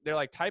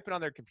typing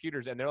on their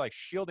computers, and they're like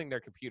shielding their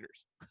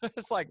computers.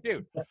 It's like,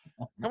 dude,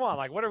 come on,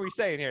 like, what are we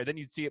saying here? Then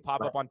you'd see it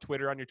pop up on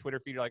Twitter, on your Twitter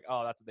feed. You're like,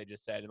 oh, that's what they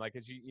just said. And like,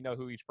 as you know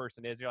who each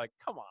person is, you're like,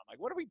 come on, like,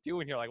 what are we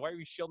doing here? Like, why are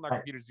we shielding our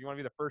computers? Do you want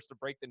to be the first to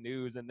break the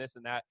news and this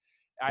and that?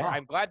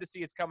 I'm glad to see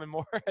it's coming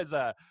more as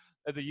a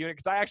unit,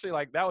 because I actually,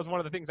 like, that was one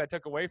of the things I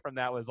took away from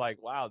that, was like,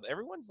 wow,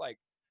 everyone's like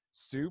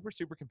super,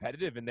 super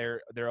competitive in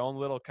their own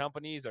little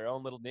companies, their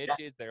own little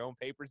niches, their own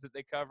papers that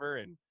they cover.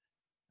 And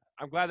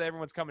I'm glad that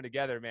everyone's coming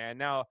together, man.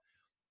 Now,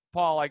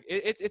 Paul, like,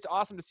 it's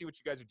awesome to see what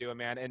you guys are doing,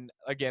 man. And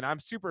again, I'm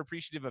super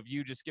appreciative of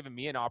you just giving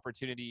me an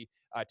opportunity,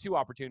 two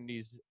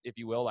opportunities, if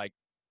you will, like,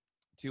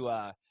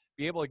 to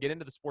be able to get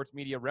into the sports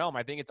media realm.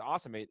 I think it's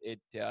awesome. It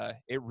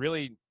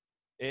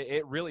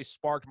really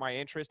sparked my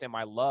interest and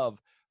my love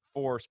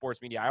for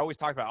sports media. I always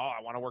talk about,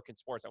 I want to work in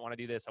sports. I want to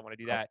do this. I want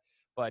to do that.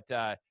 But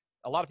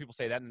a lot of people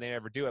say that and they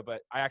never do it. But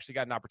I actually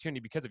got an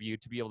opportunity because of you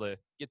to be able to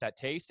get that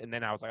taste. And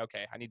then I was like,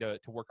 okay, I need to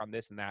work on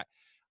this and that.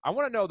 I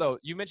want to know, though,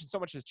 you mentioned so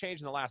much has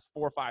changed in the last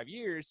 4 or 5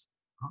 years.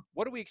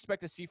 What do we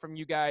expect to see from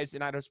you guys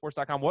in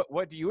IdahoSports.com?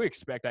 What do you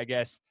expect, I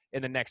guess,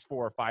 in the next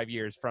 4 or 5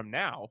 years from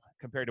now,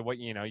 compared to what,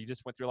 you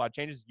just went through a lot of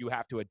changes? You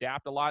have to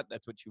adapt a lot.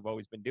 That's what you've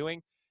always been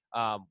doing.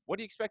 What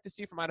do you expect to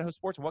see from Idaho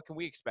Sports, and what can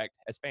we expect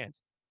as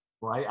fans?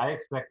 Well, I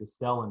expect to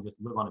sell and just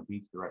live on a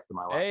beach the rest of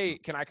my life. Hey,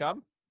 can I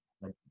come?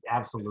 Like,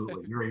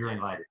 absolutely. You're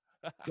invited.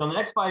 So in the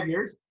next 5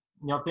 years,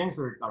 things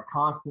are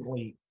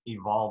constantly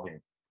evolving.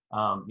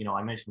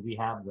 I mentioned we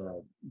have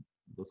the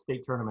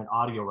state tournament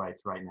audio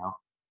rights right now.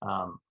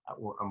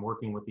 I'm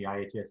working with the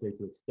IHSA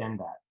to extend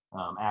that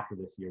after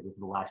this year. This is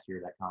the last year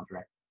of that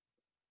contract.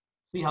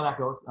 See how that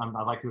goes.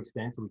 I'd like to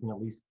extend so we can at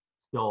least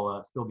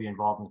still be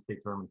involved in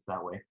state tournaments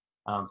that way.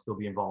 Still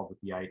be involved with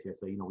the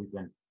IHSA. We've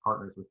been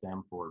partners with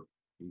them for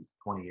these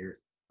 20 years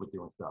with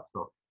doing stuff.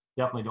 So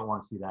definitely don't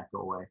want to see that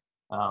go away.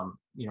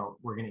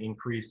 We're going to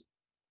increase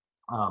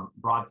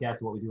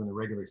broadcast of what we do in the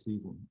regular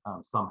season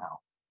somehow.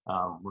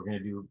 We're going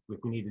to do, if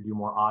we need to do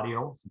more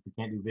audio, since we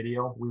can't do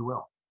video, we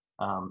will.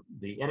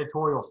 The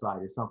editorial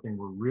side is something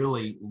we're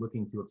really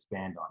looking to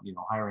expand on.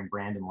 Hiring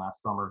Brandon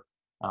last summer.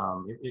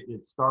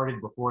 It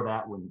started before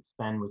that when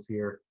Sven was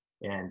here,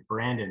 and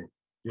Brandon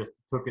just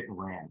took it and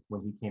ran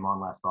when he came on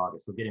last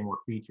August. So getting more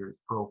features,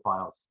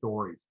 profiles,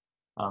 stories,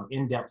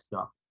 in-depth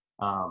stuff.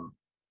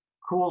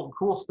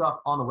 Cool stuff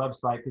on the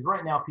website, because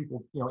right now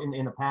people,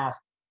 in the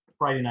past,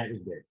 Friday night was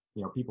big.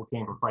 People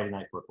came for Friday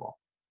night football,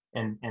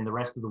 and the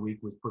rest of the week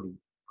was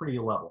pretty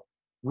level.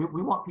 We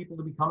want people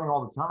to be coming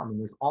all the time, and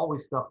there's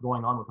always stuff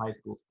going on with high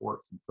school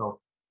sports. And so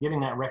giving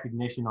that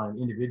recognition on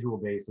an individual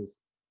basis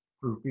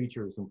through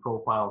features and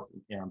profiles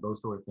and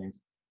those sort of things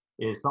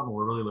is something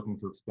we're really looking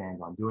to expand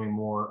on. Doing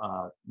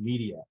more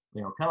media,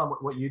 kind of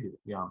what you do.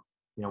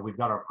 We've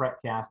got our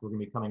prep cast we're going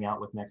to be coming out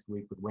with next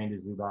week with Wayne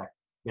DeZubak,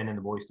 been in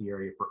the Boise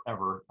area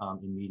forever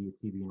in media,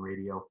 TV, and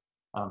radio.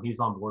 He's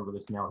on board with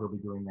us now. He'll be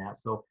doing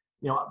that. So,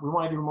 we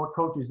want to do more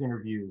coaches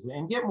interviews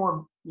and get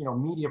more,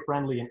 media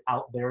friendly and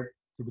out there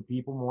to the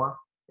people more,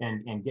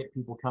 and get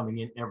people coming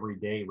in every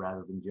day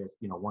rather than just,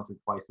 once or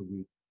twice a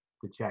week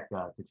to check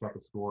a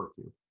score or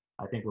two.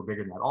 I think we're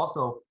bigger than that.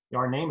 Also,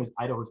 our name is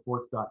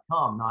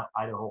idahosports.com, not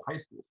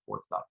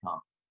idahohighschoolsports.com.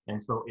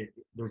 And so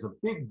there's a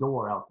big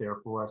door out there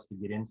for us to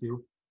get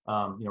into,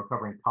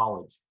 covering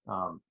college,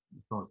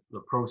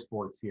 the pro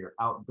sports here,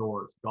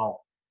 outdoors, golf.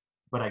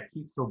 But I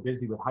keep so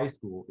busy with high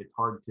school, it's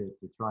hard to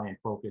try and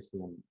focus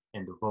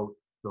and devote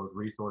those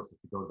resources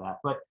to go to that.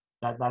 But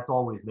that's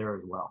always there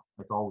as well.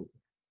 That's always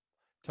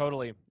there.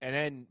 Totally. And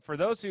then for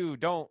those who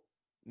don't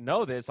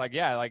know this, like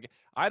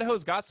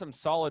Idaho's got some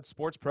solid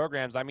sports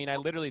programs. I mean, I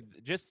literally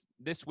just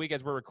this week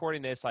as we're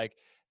recording this, like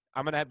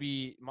I'm gonna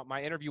be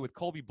my interview with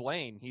Colby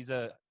Blaine. He's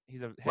a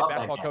head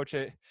basketball coach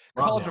at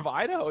College of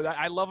Idaho.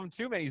 I love him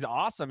too, man. He's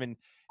awesome. And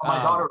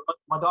my daughter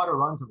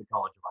runs at the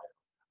College of Idaho.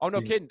 Oh, no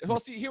kidding. Well,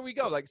 see, here we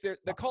go. Like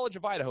the College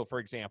of Idaho, for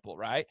example,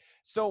 right?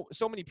 So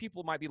many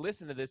people might be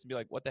listening to this and be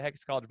like, what the heck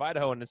is College of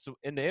Idaho? And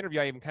in the interview,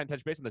 I even kind of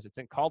touched base on this. It's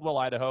in Caldwell,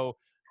 Idaho.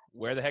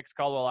 Where the heck's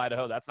Caldwell,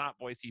 Idaho? That's not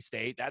Boise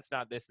State. That's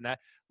not this and that.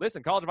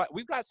 Listen, College of Idaho,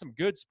 we've got some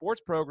good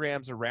sports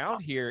programs around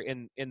here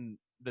in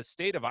the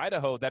state of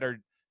Idaho that are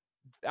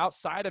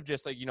outside of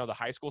just like, the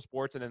high school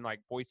sports and then like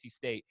Boise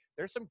State.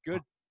 There's some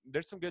good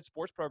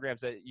sports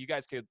programs that you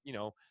guys could,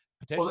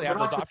 potentially have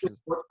those options.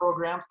 Sports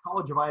programs,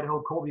 College of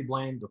Idaho, Colby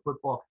Blaine, the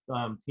football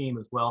team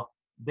as well.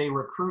 They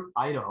recruit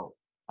Idaho.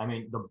 I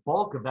mean, the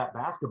bulk of that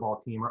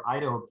basketball team are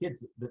Idaho kids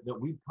that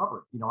we've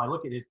covered. I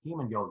look at his team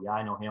and go, yeah,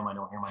 I know him.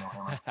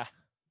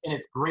 And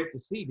it's great to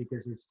see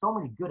because there's so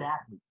many good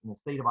athletes in the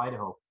state of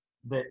Idaho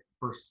that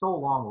for so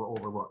long were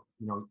overlooked.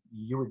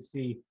 You would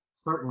see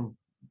certain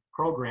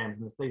programs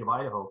in the state of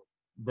Idaho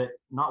that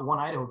not one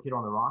Idaho kid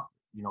on the roster.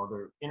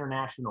 They're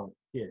international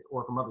kids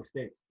or from other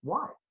states.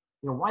 Why?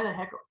 Why the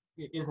heck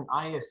isn't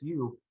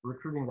ISU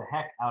recruiting the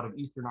heck out of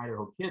Eastern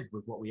Idaho kids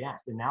was what we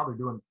asked. And now they're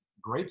doing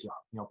a great job.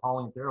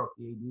 Pauline Theros,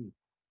 the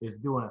AD, is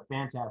doing a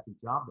fantastic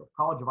job there.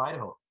 College of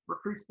Idaho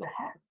recruits the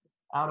heck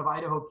out of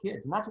Idaho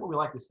kids. And that's what we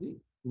like to see.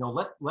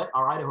 Let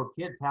our Idaho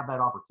kids have that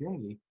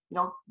opportunity.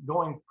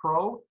 Going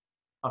pro,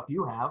 a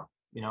few have,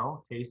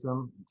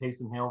 Taysom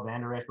Hill,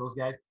 Van Der Esch, those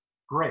guys,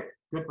 great,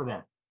 good for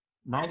them.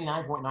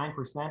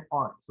 99.9%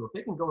 aren't. So if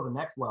they can go to the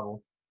next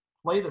level,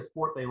 play the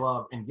sport they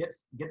love, and get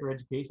their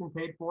education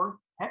paid for,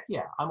 heck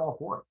yeah, I'm all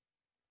for it.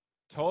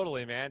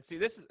 Totally, man. See,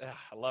 this is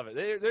I love it.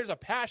 There's a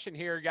passion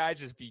here, guys.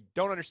 Just if you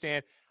don't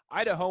understand,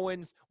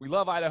 Idahoans, we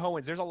love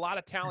Idahoans. There's a lot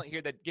of talent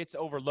here that gets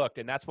overlooked,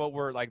 and that's what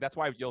we're like. That's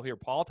why you'll hear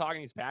Paul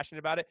talking. He's passionate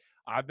about it.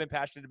 I've been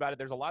passionate about it.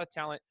 There's a lot of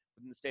talent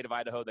in the state of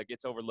Idaho that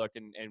gets overlooked,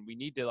 and we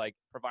need to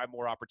provide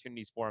more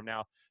opportunities for them.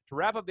 Now, to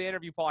wrap up the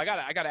interview, Paul, I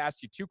gotta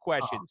ask you two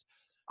questions.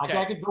 Okay.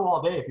 I could go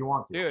all day if you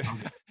want to.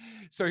 Dude,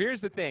 so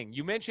here's the thing.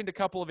 You mentioned a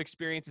couple of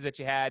experiences that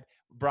you had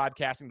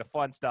broadcasting, the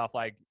fun stuff,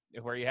 like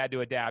where you had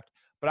to adapt.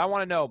 But I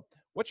want to know,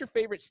 what's your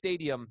favorite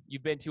stadium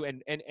you've been to,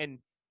 and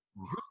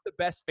who's the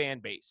best fan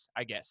base,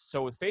 I guess?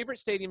 So favorite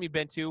stadium you've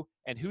been to,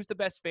 and who's the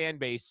best fan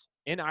base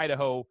in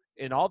Idaho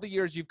in all the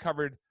years you've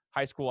covered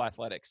high school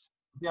athletics?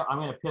 Yeah, I'm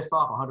going to piss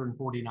off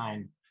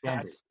 149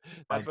 fan base.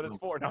 That's what it's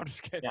for. No, I'm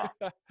just kidding.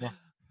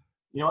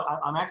 Yeah.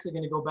 I'm actually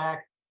going to go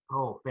back.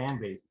 Oh, fan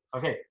base.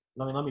 Okay.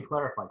 Let me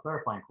clarify.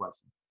 Clarifying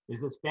question.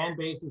 Is this fan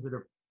bases that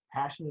are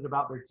passionate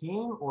about their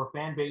team or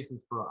fan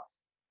bases for us?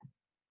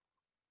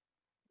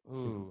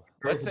 Ooh,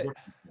 let's say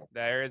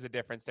there is a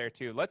difference there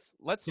too. Let's.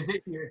 If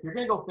you're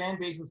going to go fan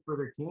bases for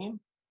their team,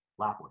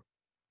 Lapway.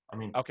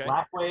 Okay.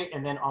 Lapway,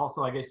 and then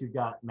also I guess you've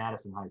got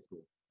Madison High School.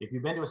 If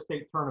you've been to a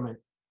state tournament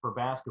for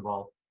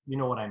basketball, you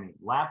know what I mean.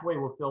 Lapway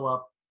will fill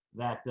up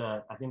that.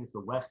 I think it's the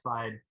west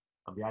side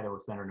of the Idaho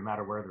Center, no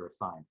matter where they're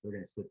assigned. They're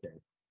going to sit there.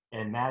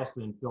 And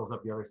Madison fills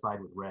up the other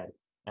side with red,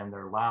 and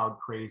they're loud,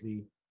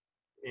 crazy.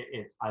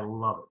 I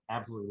love it.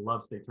 Absolutely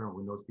love state tournament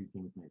when those two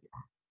teams make it.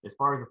 As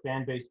far as the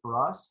fan base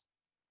for us,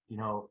 I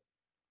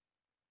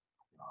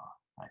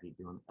hate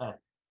doing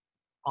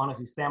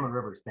honestly, Salmon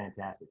River is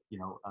fantastic.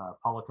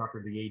 Paula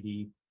Tucker, the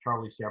AD,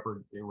 Charlie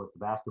Shepard, it was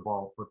the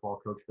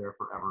football coach there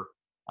forever.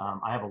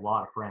 I have a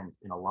lot of friends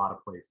in a lot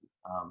of places.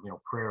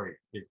 Prairie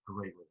is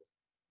great with us.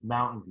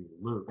 Mountain View,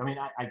 Luke.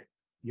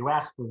 You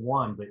asked for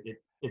one, but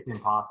it's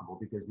impossible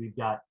because we've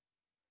got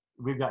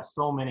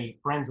so many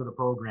friends of the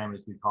program,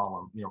 as we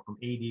call them, from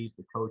ADs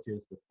to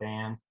coaches to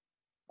fans.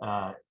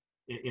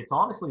 It's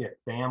honestly a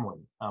family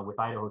with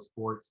Idaho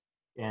sports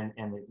and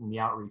the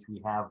outreach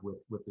we have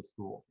with the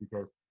school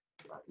because,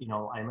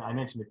 I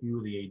mentioned a few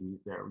of the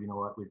ADs there. You know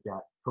what? We've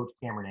got Coach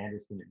Cameron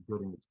Anderson at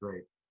Gooding, it's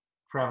great.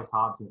 Travis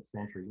Hobson at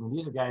Century.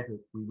 These are guys that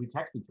we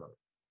text each other.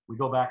 We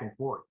go back and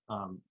forth.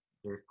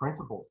 There's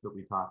principals that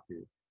we talk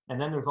to. And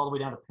then there's all the way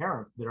down to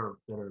parents that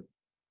are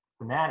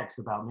fanatics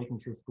about making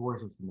sure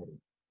scores are submitted.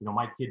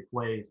 My kid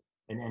plays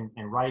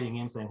and writing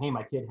in saying, hey,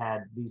 my kid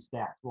had these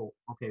stats. Well,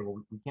 okay,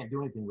 we can't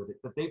do anything with it.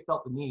 But they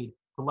felt the need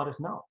to let us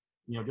know,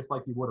 just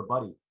like you would a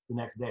buddy the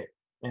next day.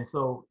 And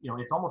so,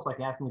 it's almost like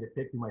asking me to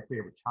pick who my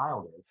favorite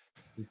child is.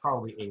 It's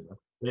probably Ava.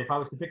 But if I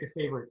was to pick a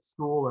favorite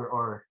school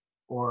or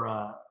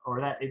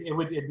that,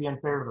 it'd be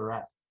unfair to the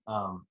rest.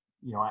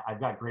 I've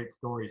got great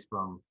stories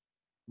from,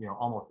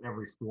 almost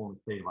every school in the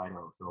state of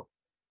Idaho. So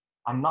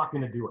I'm not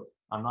going to do it.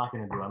 I'm not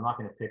going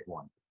to pick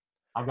one.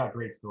 I've got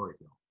great stories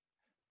though.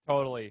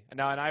 Totally.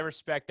 No, and I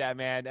respect that,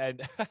 man.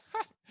 And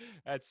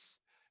that's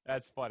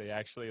that's funny,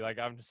 actually. Like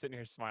I'm just sitting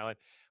here smiling.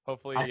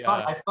 Hopefully,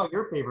 I saw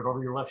your favorite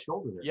over your left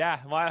shoulder there.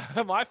 yeah, my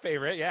my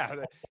favorite. Yeah,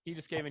 he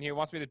just came in here,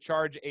 wants me to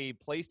charge a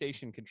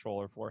PlayStation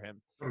controller for him.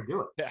 Better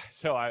do it. Yeah,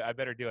 so I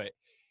better do it.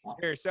 Yes.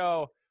 Here,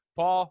 so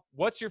Paul,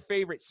 what's your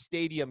favorite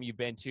stadium you've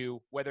been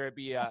to, whether it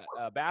be a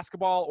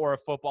basketball or a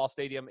football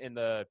stadium in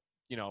the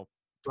 20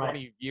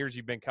 Right. years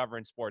you've been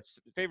covering sports?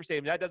 Favorite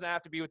stadium, that doesn't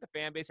have to be with the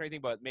fan base or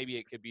anything, but maybe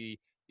it could be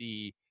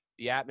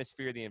the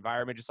atmosphere, the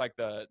environment, just like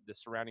the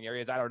surrounding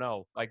areas. I don't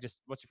know. Like,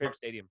 just what's your favorite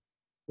stadium?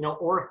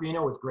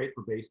 Orofino is great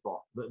for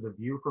baseball. The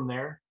view from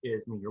there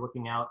is, I mean, you're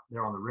looking out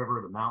there on the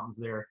river, the mountains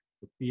there.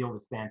 The field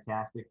is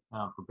fantastic.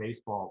 For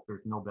baseball,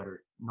 there's no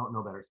better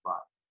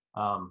spot.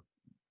 Um,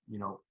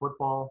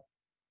 football,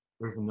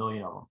 there's a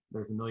million of them.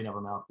 There's a million of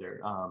them out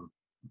there.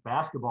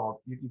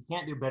 Basketball, you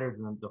can't do better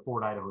than the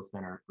Ford Idaho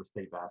Center for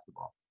state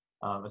basketball.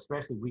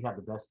 Especially, we have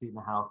the best seat in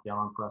the house down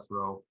on press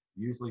row,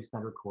 usually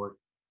center court.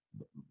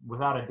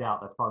 Without a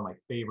doubt, that's probably my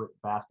favorite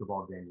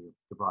basketball venue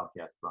to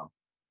broadcast from.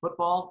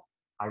 Football,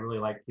 I really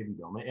like Kibby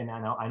Dome, and I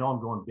know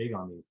I'm going big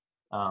on these,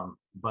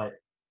 but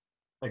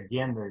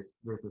again,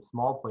 there's the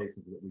small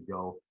places that we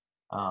go.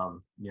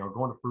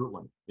 Going to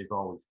Fruitland is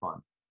always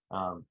fun.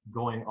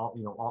 Going all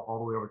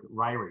the way over to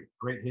Ryrie,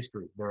 great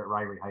history there at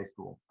Ryrie High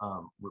School,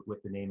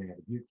 with the naming of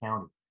it. Butte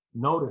County.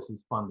 Notice is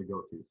fun to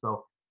go to.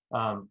 So,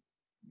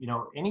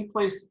 any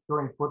place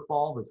during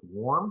football that's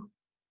warm,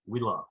 we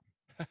love,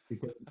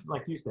 because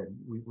like you said,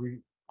 we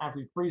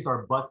actually freeze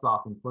our butts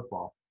off in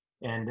football.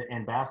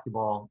 And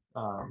basketball,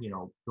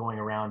 going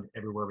around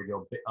everywhere we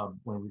go.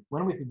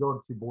 When we could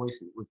go to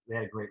Boise, they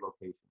had a great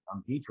location.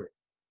 Dietrich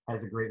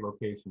has a great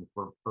location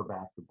for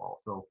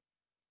basketball. So,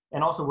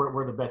 and also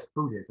where the best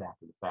food is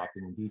after the fact.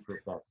 And in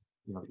Dietrich, that's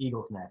the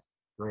Eagle's Nest,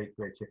 great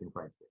chicken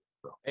fried steak.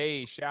 So,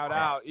 Hey, shout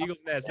out Eagles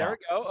Nest. Yeah. There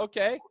we go.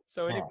 Okay,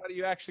 so Yeah. anybody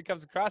who actually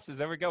comes across this,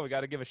 there we go. We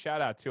got to give a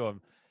shout out to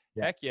them.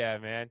 Yes. Heck yeah,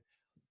 man.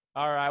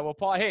 All right. Well,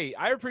 Paul, hey,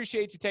 I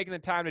appreciate you taking the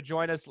time to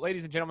join us.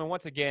 Ladies and gentlemen,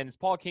 once again, it's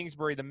Paul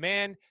Kingsbury, the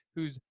man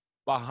who's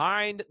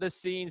behind the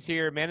scenes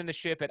here, man in the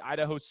ship at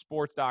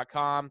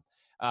idahosports.com.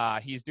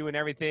 He's doing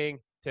everything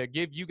to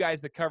give you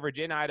guys the coverage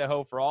in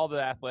Idaho for all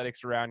the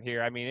athletics around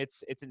here. I mean,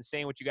 it's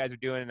insane what you guys are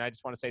doing, and I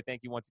just want to say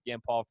thank you once again,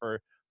 Paul, for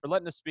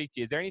letting us speak to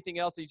you. Is there anything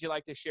else that you'd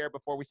like to share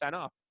before we sign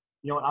off?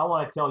 I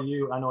want to tell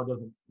you, I know it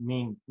doesn't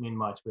mean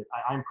much, but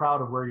I'm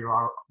proud of where you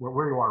are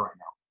right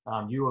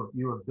now. You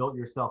have built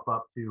yourself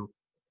up to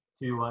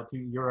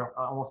you're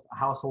almost a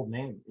household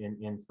name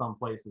in some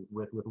places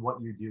with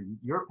what you do.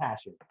 Your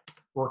passion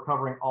for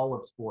covering all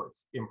of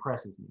sports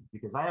impresses me,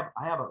 because I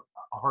have a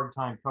hard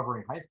time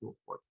covering high school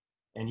sports,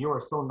 and you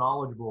are so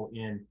knowledgeable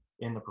in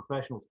the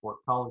professional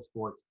sports, college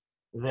sports,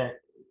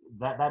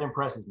 that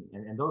impresses me.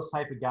 And those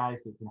type of guys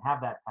that can have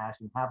that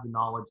passion, have the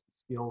knowledge, the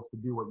skills to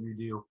do what you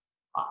do,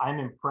 I'm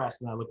impressed,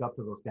 and I look up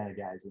to those kind of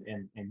guys.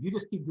 And you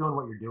just keep doing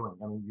what you're doing.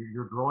 I mean,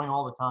 you're growing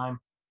all the time.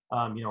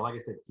 Like I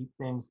said, keep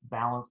things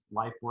balanced,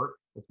 life work.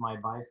 That's my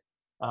advice.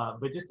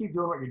 But just keep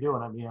doing what you're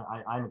doing. I mean,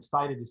 I'm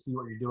excited to see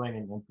what you're doing,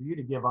 and for you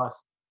to give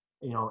us,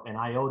 an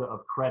iota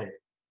of credit,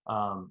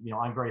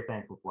 I'm very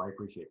thankful for. I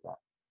appreciate that.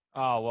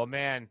 Oh, well,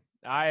 man,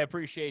 I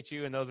appreciate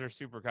you, and those are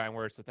super kind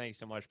words. So thank you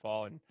so much,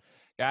 Paul. And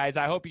guys,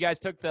 I hope you guys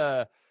took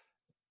some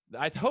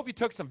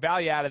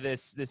value out of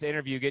this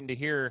interview, getting to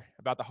hear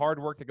about the hard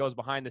work that goes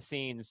behind the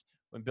scenes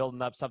when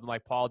building up something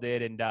like Paul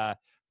did. And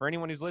for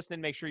anyone who's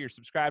listening, make sure you're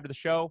subscribed to the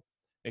show.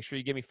 Make sure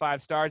you give me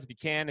 5 stars if you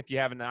can. If you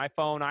have an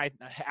iPhone,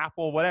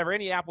 Apple, whatever,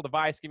 any Apple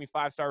device, give me a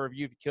 5-star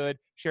review if you could.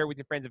 Share it with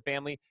your friends and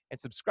family. And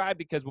subscribe,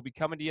 because we'll be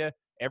coming to you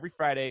every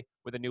Friday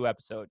with a new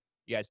episode.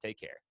 You guys take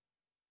care.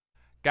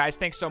 Guys,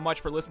 thanks so much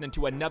for listening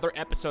to another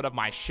episode of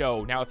my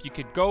show. Now, if you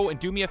could go and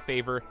do me a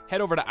favor, head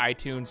over to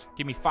iTunes,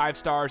 give me 5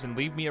 stars, and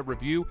leave me a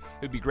review.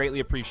 It would be greatly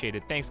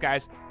appreciated. Thanks,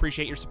 guys.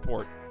 Appreciate your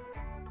support.